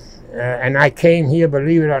 and I came here,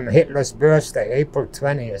 believe it, on Hitler's birthday, April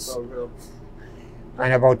 20th. Oh, no.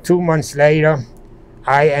 And about 2 months later,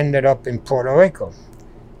 I ended up in Puerto Rico.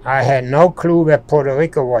 I had no clue where Puerto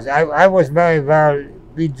Rico was. I was very well,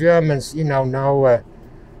 we Germans, you know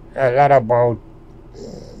a lot about,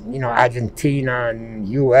 you know, Argentina and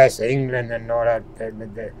U.S., England and all that.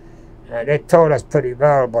 They taught us pretty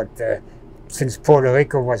well, but since Puerto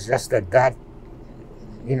Rico was just a dot,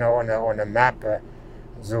 you know, on a map,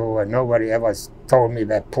 so nobody ever told me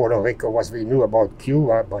that Puerto Rico was. We knew about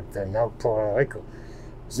Cuba, but not Puerto Rico.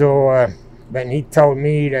 So when he told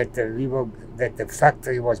me that that the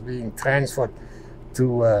factory was being transferred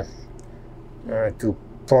to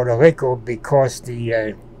Puerto Rico because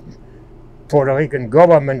the Puerto Rican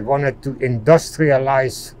government wanted to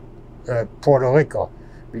industrialize Puerto Rico,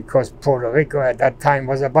 because Puerto Rico at that time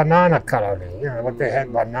was a banana colony. You know, but they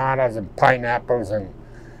had bananas and pineapples and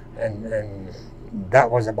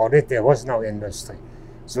that was about it. There was no industry.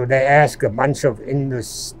 So they asked a bunch of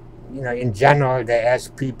in general, they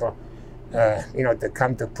asked people, to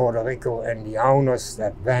come to Puerto Rico, and the owners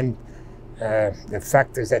that went, the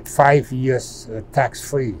fact is that 5 years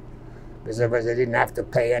tax-free, because they didn't have to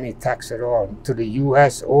pay any tax at all to the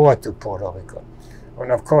U.S. or to Puerto Rico.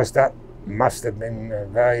 And of course, that must have been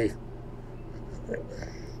very,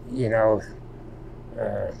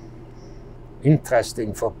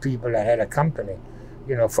 interesting for people that had a company,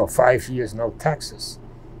 for 5 years, no taxes.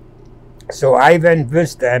 So I went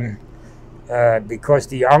with them because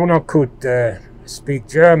the owner could speak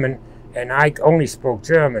German, and I only spoke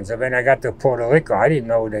German. So when I got to Puerto Rico, I didn't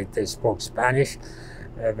know that they spoke Spanish.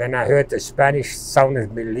 When I heard the Spanish,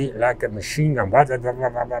 sounded like a machine gun. I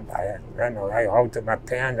wrote to my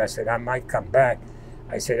parents. I said, I might come back.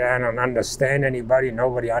 I said, I don't understand anybody.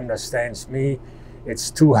 Nobody understands me.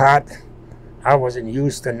 It's too hot. I wasn't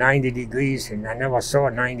used to 90 degrees, and I never saw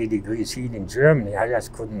 90 degrees heat in Germany. I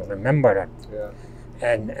just couldn't remember that. Yeah.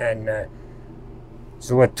 And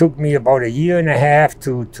so it took me about 1.5 years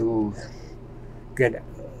to get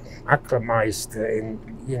acclimatized, to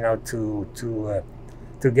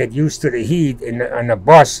get used to the heat on a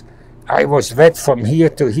bus. I was wet from here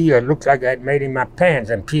to here. It looked like I'd made in my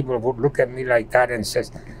pants, and people would look at me like that and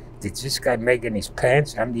says, did this guy make in his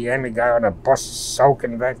pants? I'm the only guy on a bus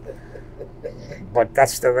soaking wet. But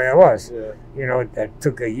that's the way I was. Yeah. That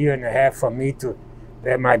took 1.5 years for me to,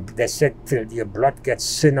 they said till your blood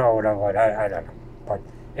gets thinner or whatever, I don't know. But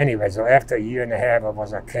anyway, so after 1.5 years, I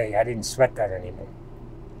was okay. I didn't sweat that anymore.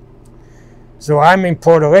 So I'm in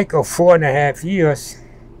Puerto Rico 4.5 years,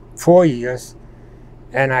 4 years,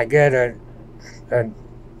 and I get a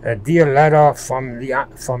deal letter from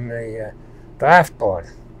the draft board,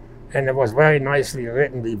 and it was very nicely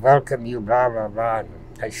written. We welcome you, blah blah blah.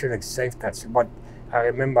 I should have saved that, but I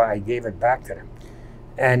remember I gave it back to them.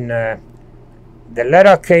 And the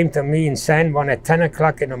letter came to me in San Juan at 10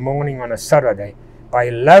 o'clock in the morning on a Saturday. By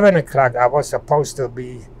 11 o'clock, I was supposed to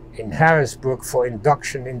be in Harrisburg for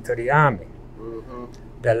induction into the Army. Mm-hmm.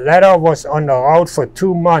 The letter was on the road for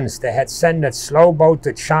 2 months. They had sent a slow boat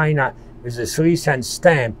to China with a 3-cent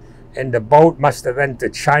stamp, and the boat must have went to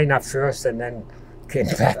China first and then came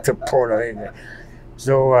back to Puerto Rico.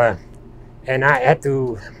 So, and I had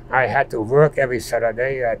to work every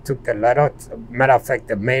Saturday. I took the letter. Matter of fact,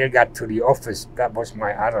 the mail got to the office. That was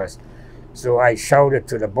my address. So I showed it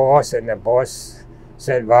to the boss, and the boss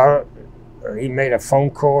said, well, he made a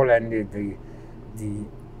phone call, and the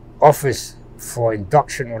office for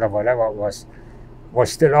induction or whatever it was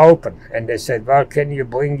still open. And they said, well, can you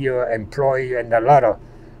bring your employee and the letter?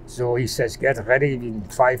 So he says, get ready, in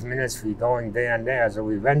 5 minutes we're going there and there. So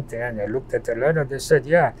we went there, and they looked at the letter. They said,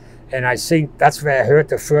 yeah. And I think that's where I heard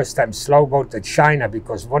the first time slow boat to China,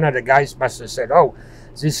 because one of the guys must have said, oh,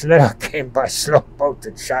 this letter came by slow boat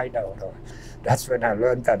to China. That's when I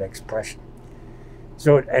learned that expression.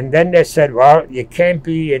 So, and then they said, well, you can't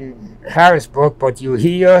be in Harrisburg, but you're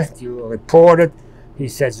here, you reported. He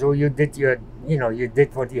said, so you did you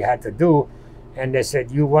did what you had to do. And they said,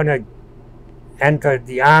 you want to enter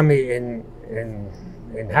the Army in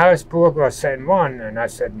Harrisburg or San Juan? And I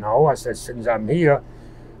said, no. I said, since I'm here.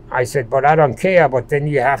 I said, but I don't care, but then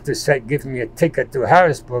you have to say, give me a ticket to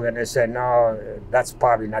Harrisburg. And they said, no, that's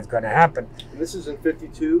probably not going to happen. And this is in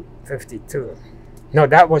 52? 52. No,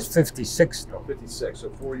 that was 56, though. 56, so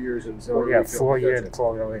 4 years in Puerto Rico. 4 years in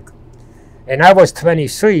Puerto Rico. And I was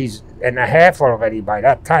 23 and a half already by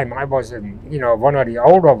that time. I was, one of the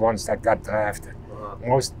older ones that got drafted.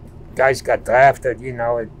 Most guys got drafted,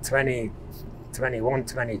 at 20, 21,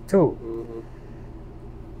 22. Mm-hmm.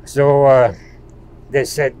 So they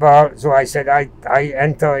said, well, so I said, I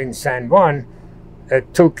enter in San Juan.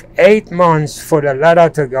 It took 8 months for the letter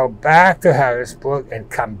to go back to Harrisburg and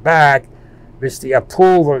come back with the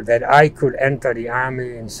approval that I could enter the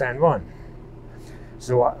Army in San Juan.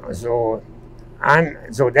 So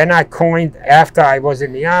then I coined, after I was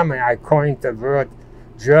in the Army, I coined the word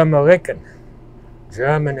Germanican,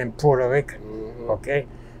 German and Puerto Rican. Mm-hmm. Okay?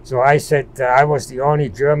 So I said I was the only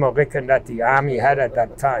Germanican that the Army had at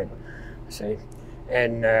that time. See?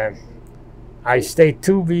 And I stayed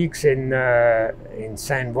 2 weeks in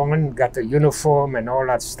San Juan, got the uniform and all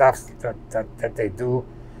that stuff that they do.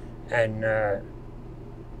 And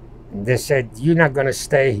they said, you're not going to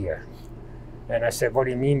stay here. And I said, what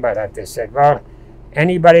do you mean by that? They said, well,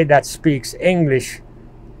 anybody that speaks English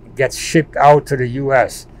gets shipped out to the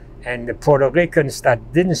U.S. And the Puerto Ricans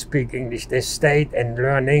that didn't speak English, they stayed and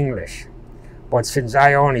learned English. But since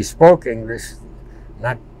I only spoke English,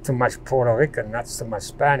 not too much Puerto Rican, not so much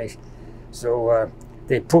Spanish, so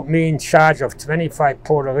they put me in charge of 25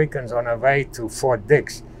 Puerto Ricans on the way to Fort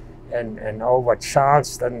Dix and over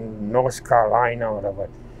Charleston, North Carolina, or whatever.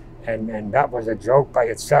 And that was a joke by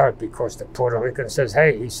itself, because the Puerto Rican says,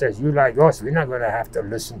 hey, he says, you like us, we're not going to have to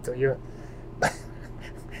listen to you.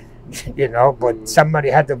 You know, but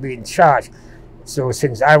somebody had to be in charge. So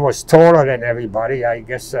since I was taller than everybody, I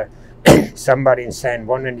guess somebody in San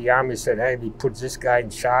Juan in the Army said, hey, we put this guy in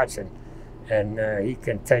charge, and he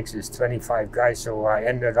can take his 25 guys. So I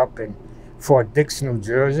ended up in Fort Dix, New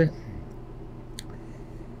Jersey.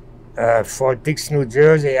 Fort Dix, New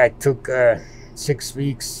Jersey, I took 6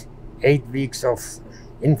 weeks, 8 weeks of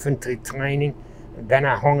infantry training. And then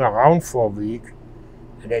I hung around for a week.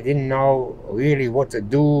 And they didn't know really what to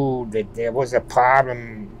do. That there was a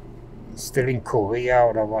problem still in Korea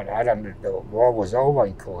or what. I don't know. The war was over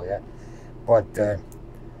in Korea. But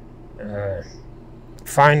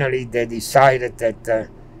finally they decided that,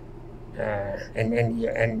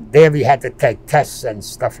 and there we had to take tests and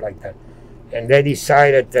stuff like that. And they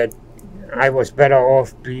decided that I was better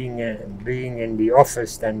off being in the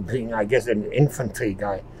office than being, I guess, an infantry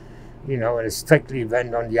guy. You know, and it strictly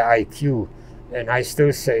went on the IQ. And I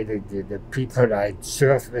still say that the people I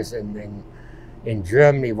served with in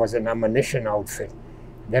Germany was an ammunition outfit.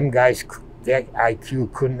 Them guys, their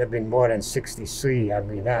IQ couldn't have been more than 63. I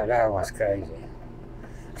mean, that was crazy.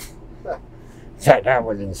 That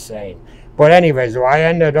was insane. But anyway, so I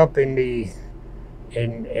ended up in the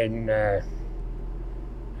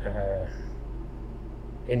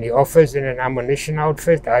office in an ammunition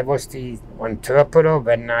outfit. I was the interpreter.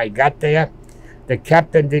 When I got there, the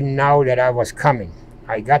captain didn't know that I was coming.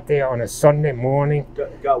 I got there on a Sunday morning.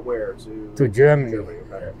 Got where? To Germany.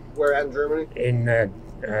 Okay. Where at in Germany? In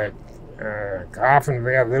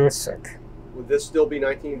Grafenwehr-Wilczek. Would this still be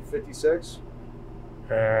 1956?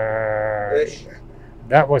 Ish.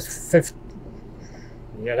 That was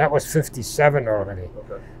 57 already.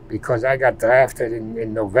 Okay. Because I got drafted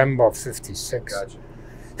in November of 56. Gotcha.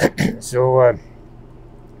 So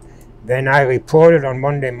then I reported on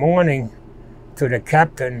Monday morning to the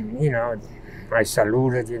captain. You know, I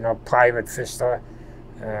saluted, you know, Private Pfisterer,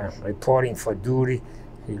 reporting for duty.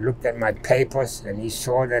 He looked at my papers and he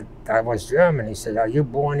saw that I was German. He said, are you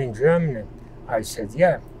born in Germany? I said,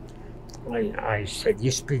 yeah. I said,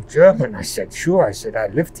 you speak German? I said, sure. I said, I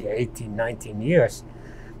lived here 18, 19 years.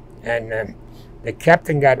 And the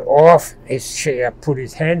captain got off his chair, put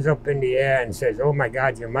his hands up in the air and says, oh my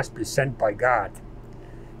God, you must be sent by God.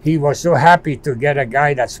 He was so happy to get a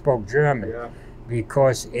guy that spoke German. Yeah.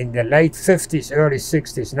 Because in the late 50s, early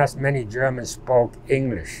 60s, not many Germans spoke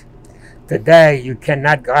English. Today, you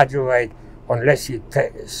cannot graduate unless you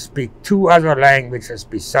speak 2 other languages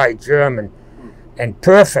besides German, and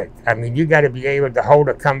perfect. I mean, you got to be able to hold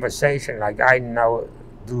a conversation like I now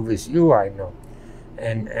do with you, I know.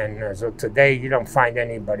 And so today, you don't find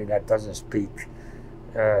anybody that doesn't speak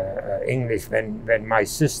English. When my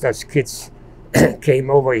sister's kids came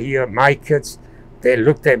over here, my kids, they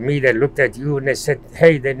looked at me, they looked at you, and they said,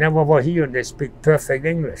 hey, they never were here and they speak perfect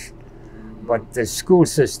English. But the school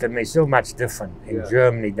system is so much different in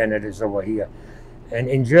Germany than it is over here. And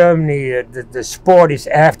in Germany, the sport is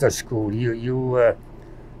after school. You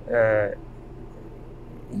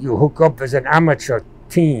hook up with an amateur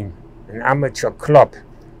team, an amateur club,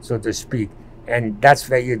 so to speak. And that's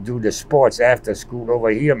where you do the sports after school. Over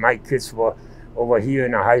here, my kids were over here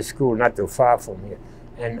in a high school not too far from here.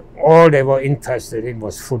 And all they were interested in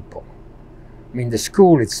was football. I mean, the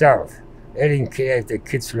school itself. They didn't care if the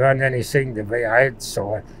kids learned anything the way I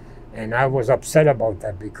saw it. And I was upset about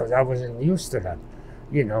that because I wasn't used to that.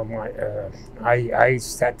 You know, I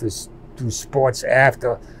had to do sports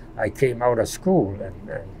after I came out of school. And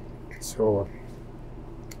so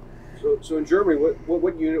in Germany,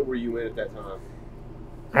 what unit were you in at that time?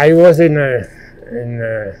 I was in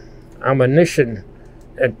ammunition.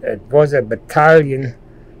 It was a battalion,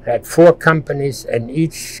 had 4 companies, and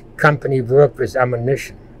each company worked with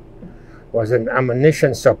ammunition. Was an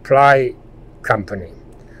ammunition supply company.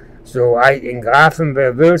 So in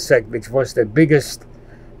Grafenwehr-Wilczek, which was the biggest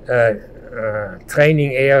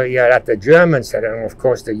training area that the Germans had, and of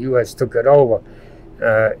course the US took it over,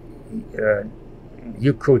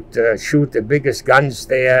 you could shoot the biggest guns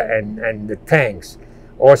there and the tanks.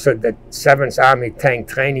 Also the 7th Army Tank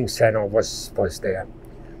Training Center was there.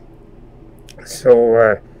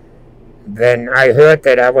 So when I heard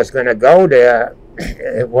that I was going to go there,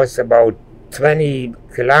 it was about 20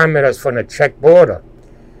 kilometers from the Czech border.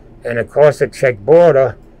 And across the Czech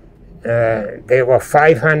border, there were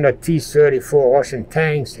 500 T-34 Russian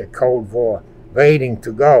tanks at Cold War waiting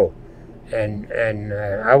to go. And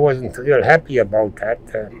I wasn't real happy about that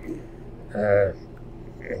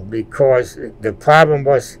because the problem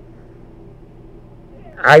was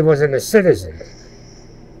I wasn't a citizen.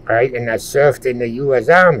 right? And I served in the U.S.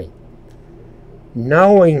 Army.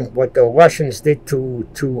 Knowing what the Russians did to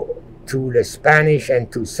the Spanish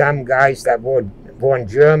and to some guys that were born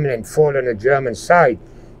German and fought on the German side,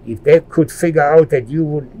 if they could figure out that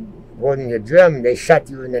you wasn't a German, they shot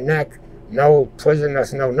you in the neck. No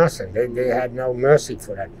prisoners, no nothing. They had no mercy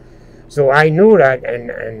for that. So I knew that,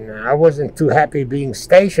 and I wasn't too happy being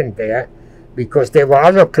stationed there, because there were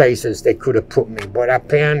other places they could have put me. But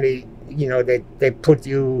apparently, you know, they put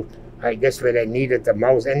you, I guess, where they needed the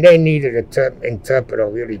most, and they needed an interpreter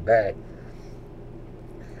really bad.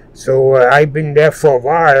 So I've been there for a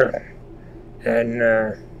while, and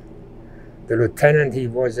the lieutenant, he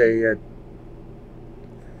was a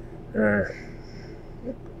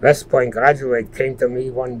West Point graduate, came to me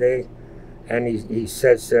one day, and he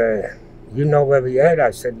says, you know where we at?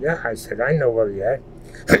 I said, yeah. I said, I know where we at.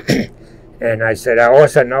 And I said, I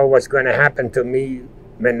also know what's going to happen to me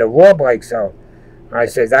when the war breaks out. I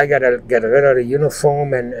said, I got to get rid of the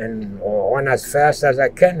uniform and run as fast as I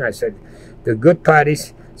can. I said, the good part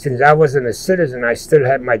is, since I wasn't a citizen, I still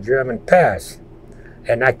had my German pass.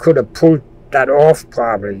 And I could have pulled that off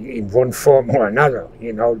probably in one form or another,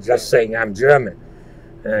 you know, just saying I'm German.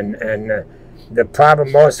 And the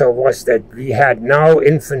problem also was that we had no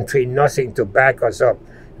infantry, nothing to back us up.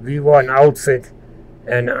 We were an outfit,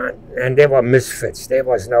 and they were misfits. There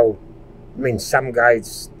was no, I mean, some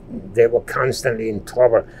guys, they were constantly in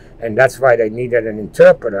trouble, and that's why they needed an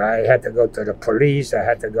interpreter. I had to go to the police, I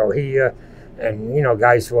had to go here, and, you know,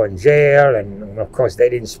 guys were in jail, and of course they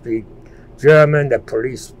didn't speak German, the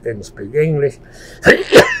police didn't speak English.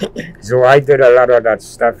 So I did a lot of that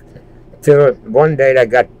stuff, till one day I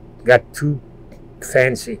got too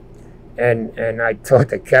fancy, and I told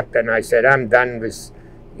the captain, I said, I'm done with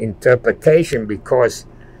interpretation, because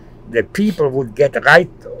the people would get right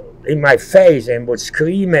in my face and would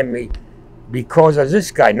scream at me because of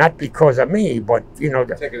this guy, not because of me, but, you know,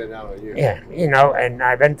 taking it out on you. Yeah, you know. And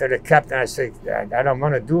I went to the captain, I said, I don't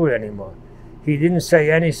want to do it anymore. He didn't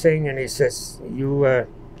say anything, and he says, you are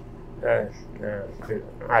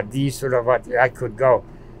these sort of what I could go.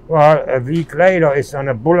 Well, a week later, it's on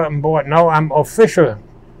a bulletin board. Now I'm official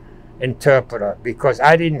interpreter, because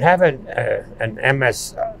I didn't have an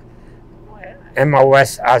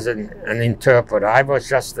MOS as an interpreter. I was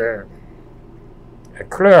just a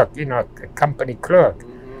clerk, you know, a company clerk.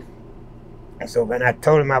 Mm-hmm. So when I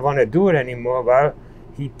told him I want to do it anymore, well,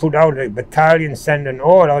 he put out a battalion, sent an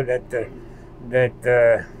order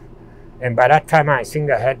and by that time I think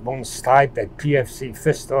I had one stripe that PFC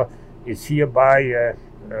Pfisterer is hereby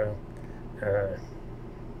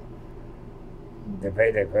the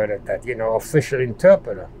way they word it, that, you know, official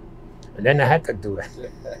interpreter. And then I had to do it.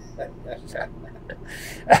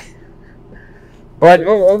 But it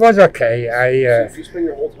was okay. So you spent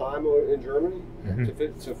your whole time in Germany?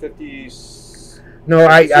 Mm-hmm. So 50... No,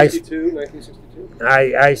 1962?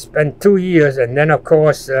 I spent 2 years, and then of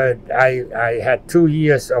course I had 2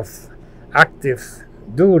 years of active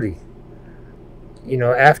duty, you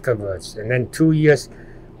know, afterwards, and then 2 years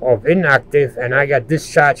of inactive, and I got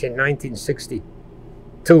discharged in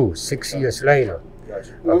 1962, 6 years later.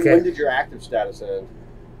 Gotcha. Okay. When did your active status end?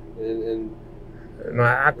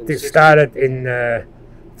 My active started in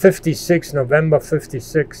 56, November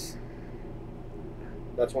 56.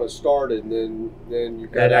 That's when it started, and then you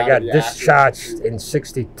got and out I got of the discharged in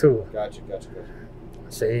 62. Gotcha.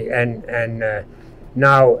 See, and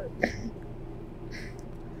now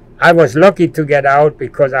I was lucky to get out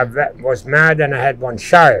because I was married and I had one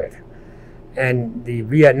child, and the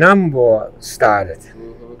Vietnam War started.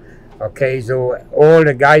 Mm-hmm. Okay, so all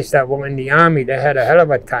the guys that were in the army, they had a hell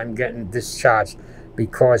of a time getting discharged,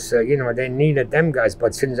 because you know, they needed them guys.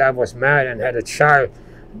 But since I was married and had a child,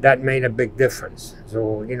 that made a big difference.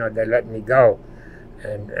 So, you know, they let me go,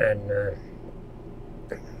 and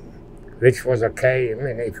which was okay. I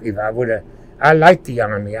mean, if I would have, I liked the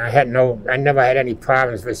army. I never had any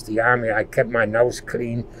problems with the army. I kept my nose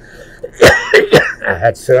clean. I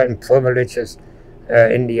had certain privileges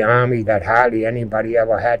in the army that hardly anybody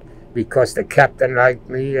ever had, because the captain liked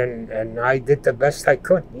me, and I did the best I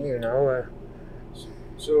could, you know.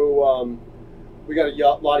 So we got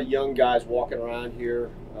a lot of young guys walking around here,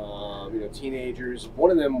 you know, teenagers.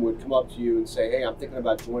 One of them would come up to you and say, hey, I'm thinking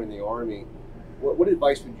about joining the Army. What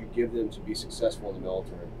advice would you give them to be successful in the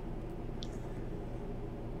military?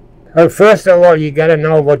 Well, first of all, you got to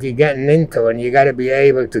know what you're getting into, and you got to be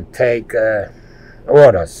able to take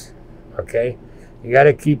orders, okay? You got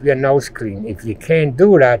to keep your nose clean. If you can't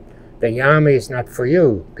do that, the Army is not for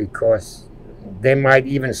you, because they might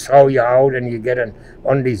even throw you out and you get an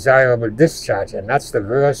undesirable discharge, and that's the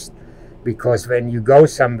worst, because when you go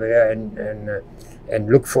somewhere and and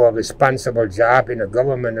look for a responsible job in the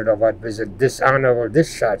government or what with a dishonorable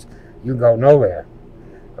discharge, you go nowhere.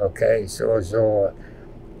 Okay, so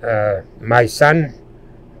my son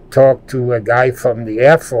talked to a guy from the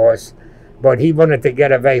Air Force, but he wanted to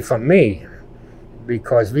get away from me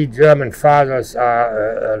because we German fathers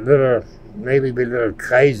are maybe a little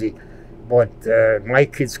crazy. But my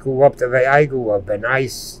kids grew up the way I grew up, and I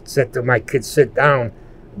said to my kids, sit down.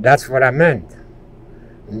 That's what I meant.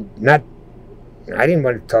 I didn't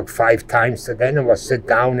want to talk 5 times to them. It was sit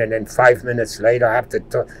down, and then 5 minutes later I have to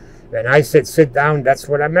talk. When I said sit down, that's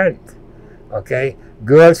what I meant. Okay?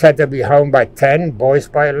 Girls had to be home by 10, boys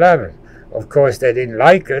by 11. Of course, they didn't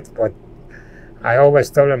like it, but I always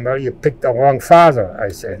told them, well, you picked the wrong father. I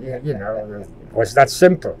said, you know, it was that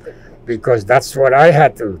simple, because that's what I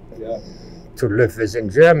had to live with in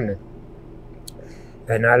Germany.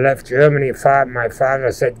 When I left Germany, my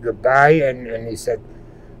father said goodbye, and he said,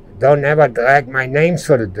 don't ever drag my name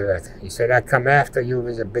through the dirt. He said, I come after you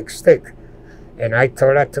with a big stick. And I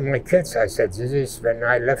told that to my kids. I said, this is when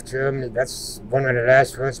I left Germany, that's one of the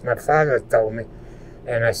last words my father told me.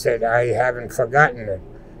 And I said, I haven't forgotten it.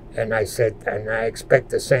 And I said, and I expect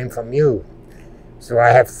the same from you. So I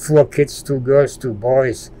have 4 kids, 2 girls, 2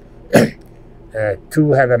 boys.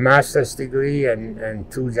 2 have a master's degree and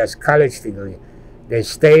 2 just college degree. They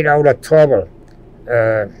stayed out of trouble.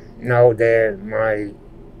 Now the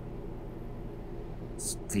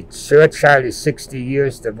third child is 60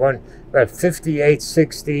 years. The one, well, 58,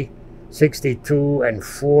 60, 62, and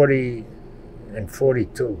 40, and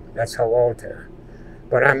 42. That's how old they are.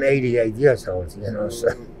 But I'm 88 years old, you know. So,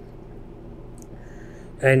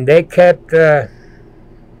 and they kept.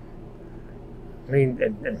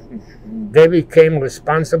 They became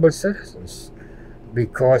responsible citizens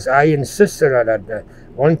because I insisted on that.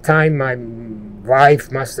 One time my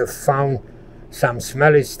wife must have found some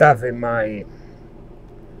smelly stuff in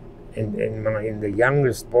the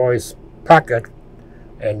youngest boy's pocket,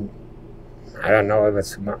 and I don't know if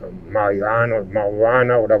it's marijuana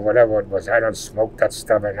or whatever it was. I don't smoke that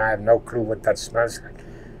stuff, and I have no clue what that smells like.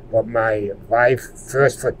 But my wife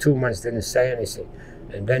first for 2 months didn't say anything.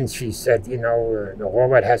 And then she said, you know,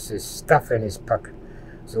 Robert has this stuff in his pocket.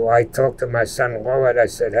 So I talked to my son, Robert. I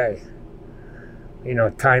said, hey, you know,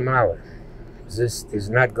 time out. This is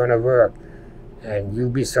not going to work. And you'll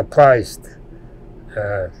be surprised.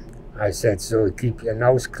 I said, so keep your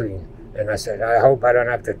nose clean. And I said, I hope I don't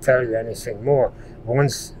have to tell you anything more.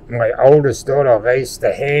 Once my oldest daughter raised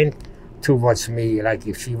the hand towards me, like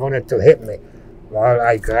if she wanted to hit me, well,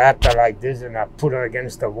 I grabbed her like this and I put her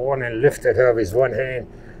against the wall and lifted her with one hand.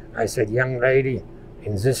 I said, young lady,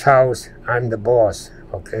 in this house, I'm the boss.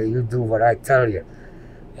 Okay, you do what I tell you.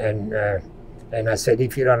 And I said,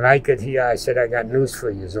 if you don't like it here, I said, I got news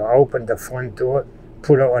for you. So I opened the front door,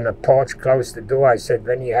 put her on the porch, closed the door. I said,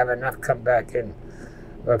 when you have enough, come back in.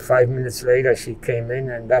 Well, 5 minutes later, she came in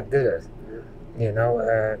and that did it. You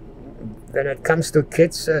know, when it comes to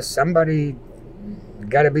kids, somebody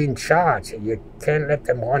got to be in charge. You can't let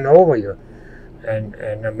them run over you. And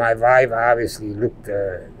my wife obviously looked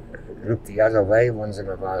the other way once in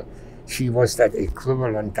a while. She was that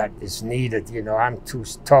equivalent that is needed. You know, I'm too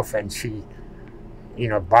tough, and she, you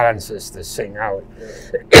know, balances this thing out.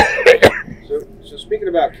 So speaking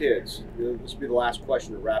about kids, this will be the last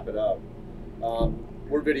question to wrap it up.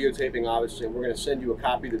 We're videotaping, obviously, and we're going to send you a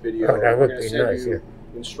copy of the video. Oh, that we're would going to be send nice, you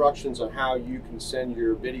instructions on how you can send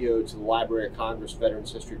your video to the Library of Congress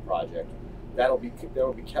Veterans History Project. That'll be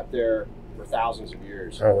kept there for thousands of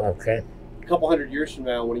years. Oh, okay. A couple hundred years from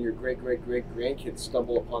now, one of your great-great-great-grandkids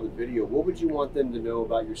stumble upon the video, what would you want them to know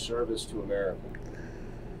about your service to America?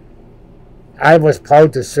 I was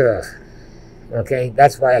proud to serve. Okay,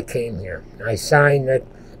 that's why I came here. I signed it,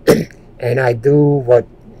 and I do what,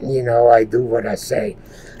 you know, I do what I say.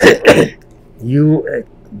 You,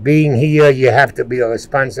 being here, you have to be a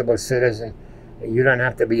responsible citizen. You don't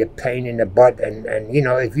have to be a pain in the butt. And you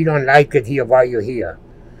know, if you don't like it here, why you're here?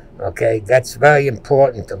 Okay, that's very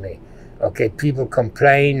important to me. Okay, people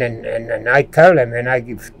complain, and I tell them, and I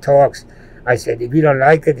give talks. I said, if you don't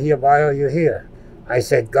like it here, why are you here? I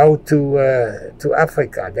said, go to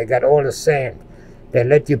Africa. They got all the sand. They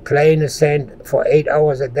let you play in the sand for 8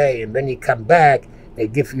 hours a day, and when you come back, they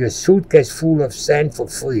give you a suitcase full of sand for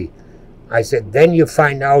free. I said, then you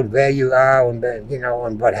find out where you are and, you know,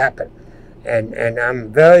 and what happened. And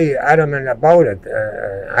I'm very adamant about it.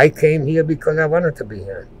 I came here because I wanted to be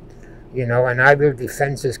here, you know, and I will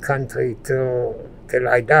defend this country till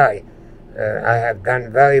I die. I have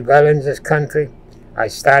done very well in this country. I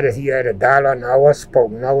started here at $1 an hour,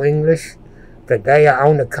 spoke no English. The day I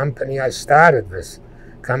owned the company I started with,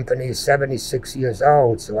 company is 76 years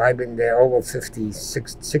old, so I've been there over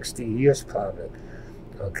 60 years probably.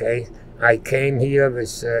 Okay, I came here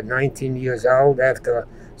was 19 years old. After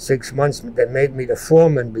 6 months, they made me the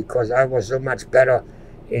foreman because I was so much better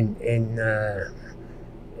in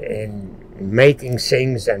making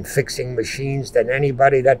things and fixing machines than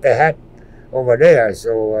anybody that they had over there.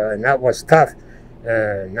 So and that was tough.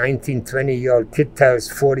 19, 20-year-old kid tells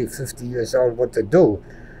 40, 50 years old what to do,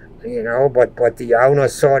 you know, but the owner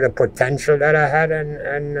saw the potential that I had,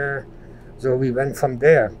 and so we went from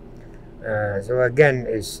there. So again,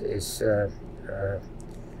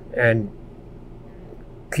 and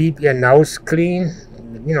keep your nose clean,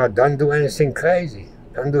 you know, don't do anything crazy.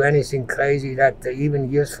 Don't do anything crazy that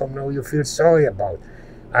even years from now you feel sorry about.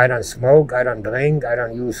 I don't smoke, I don't drink, I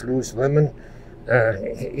don't use loose women.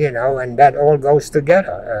 You know, and that all goes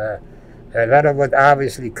together. A lot of it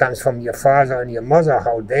obviously comes from your father and your mother,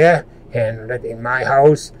 how they handle it. In my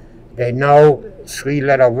house, they know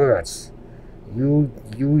 3-letter words. You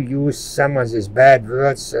use some of these bad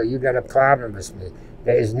words, so you got a problem with me.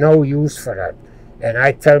 There is no use for that. And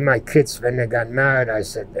I tell my kids when they got married, I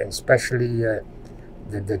said, and especially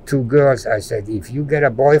the 2 girls, I said, if you get a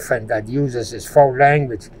boyfriend that uses his foul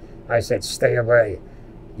language, I said, stay away.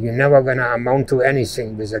 You're never going to amount to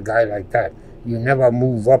anything with a guy like that. You never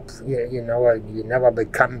move up, you know, you never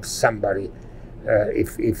become somebody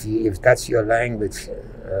if that's your language.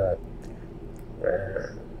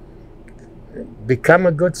 Become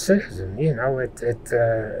a good citizen, you know.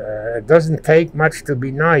 It doesn't take much to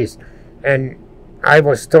be nice. And I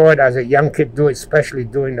was taught as a young kid, especially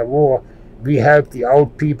during the war, we helped the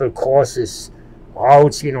old people cross this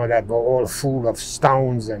roads, you know, that were all full of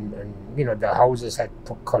stones, and you know, the houses had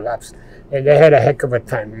collapsed, and they had a heck of a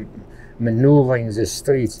time maneuvering the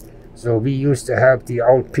streets. So we used to help the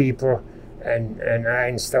old people, and I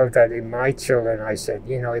instilled that in my children. I said,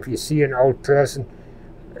 you know, if you see an old person,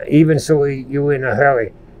 even so you're in a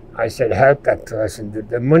hurry, I said, help that person.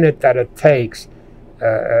 The minute that it takes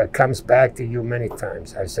comes back to you many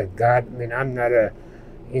times. I said, God, I mean, I'm not a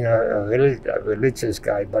religious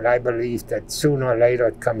guy, but I believe that sooner or later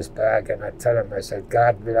it comes back. And I tell him, I said,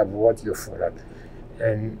 God will reward you for that.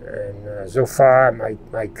 And so far,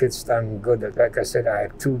 my kids done good. Like I said, I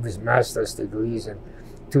have 2 with master's degrees and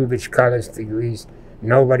 2 with college degrees.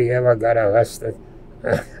 Nobody ever got arrested.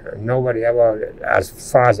 Nobody ever,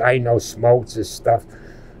 as far as I know, smoked this stuff.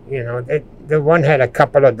 You know, the one had a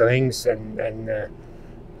couple of drinks and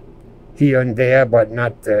here and there, but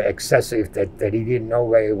not excessive, that he didn't know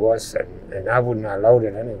where he was, and I wouldn't allow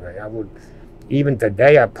it anyway. I would, even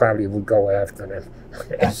today, I probably would go after them.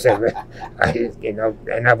 And say, you know,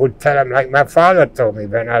 and I would tell him like my father told me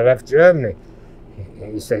when I left Germany.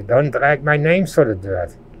 He said, don't drag my name through the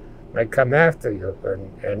dirt. I come after you,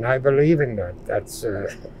 and I believe in that. That's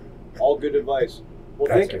all good advice. Well,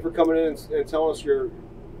 thank you for coming in and telling us your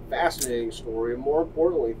fascinating story, and more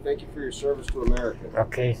importantly, thank you for your service to America.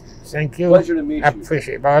 Okay, thank you. Pleasure to meet you. I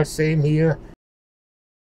appreciate it. Well, same here.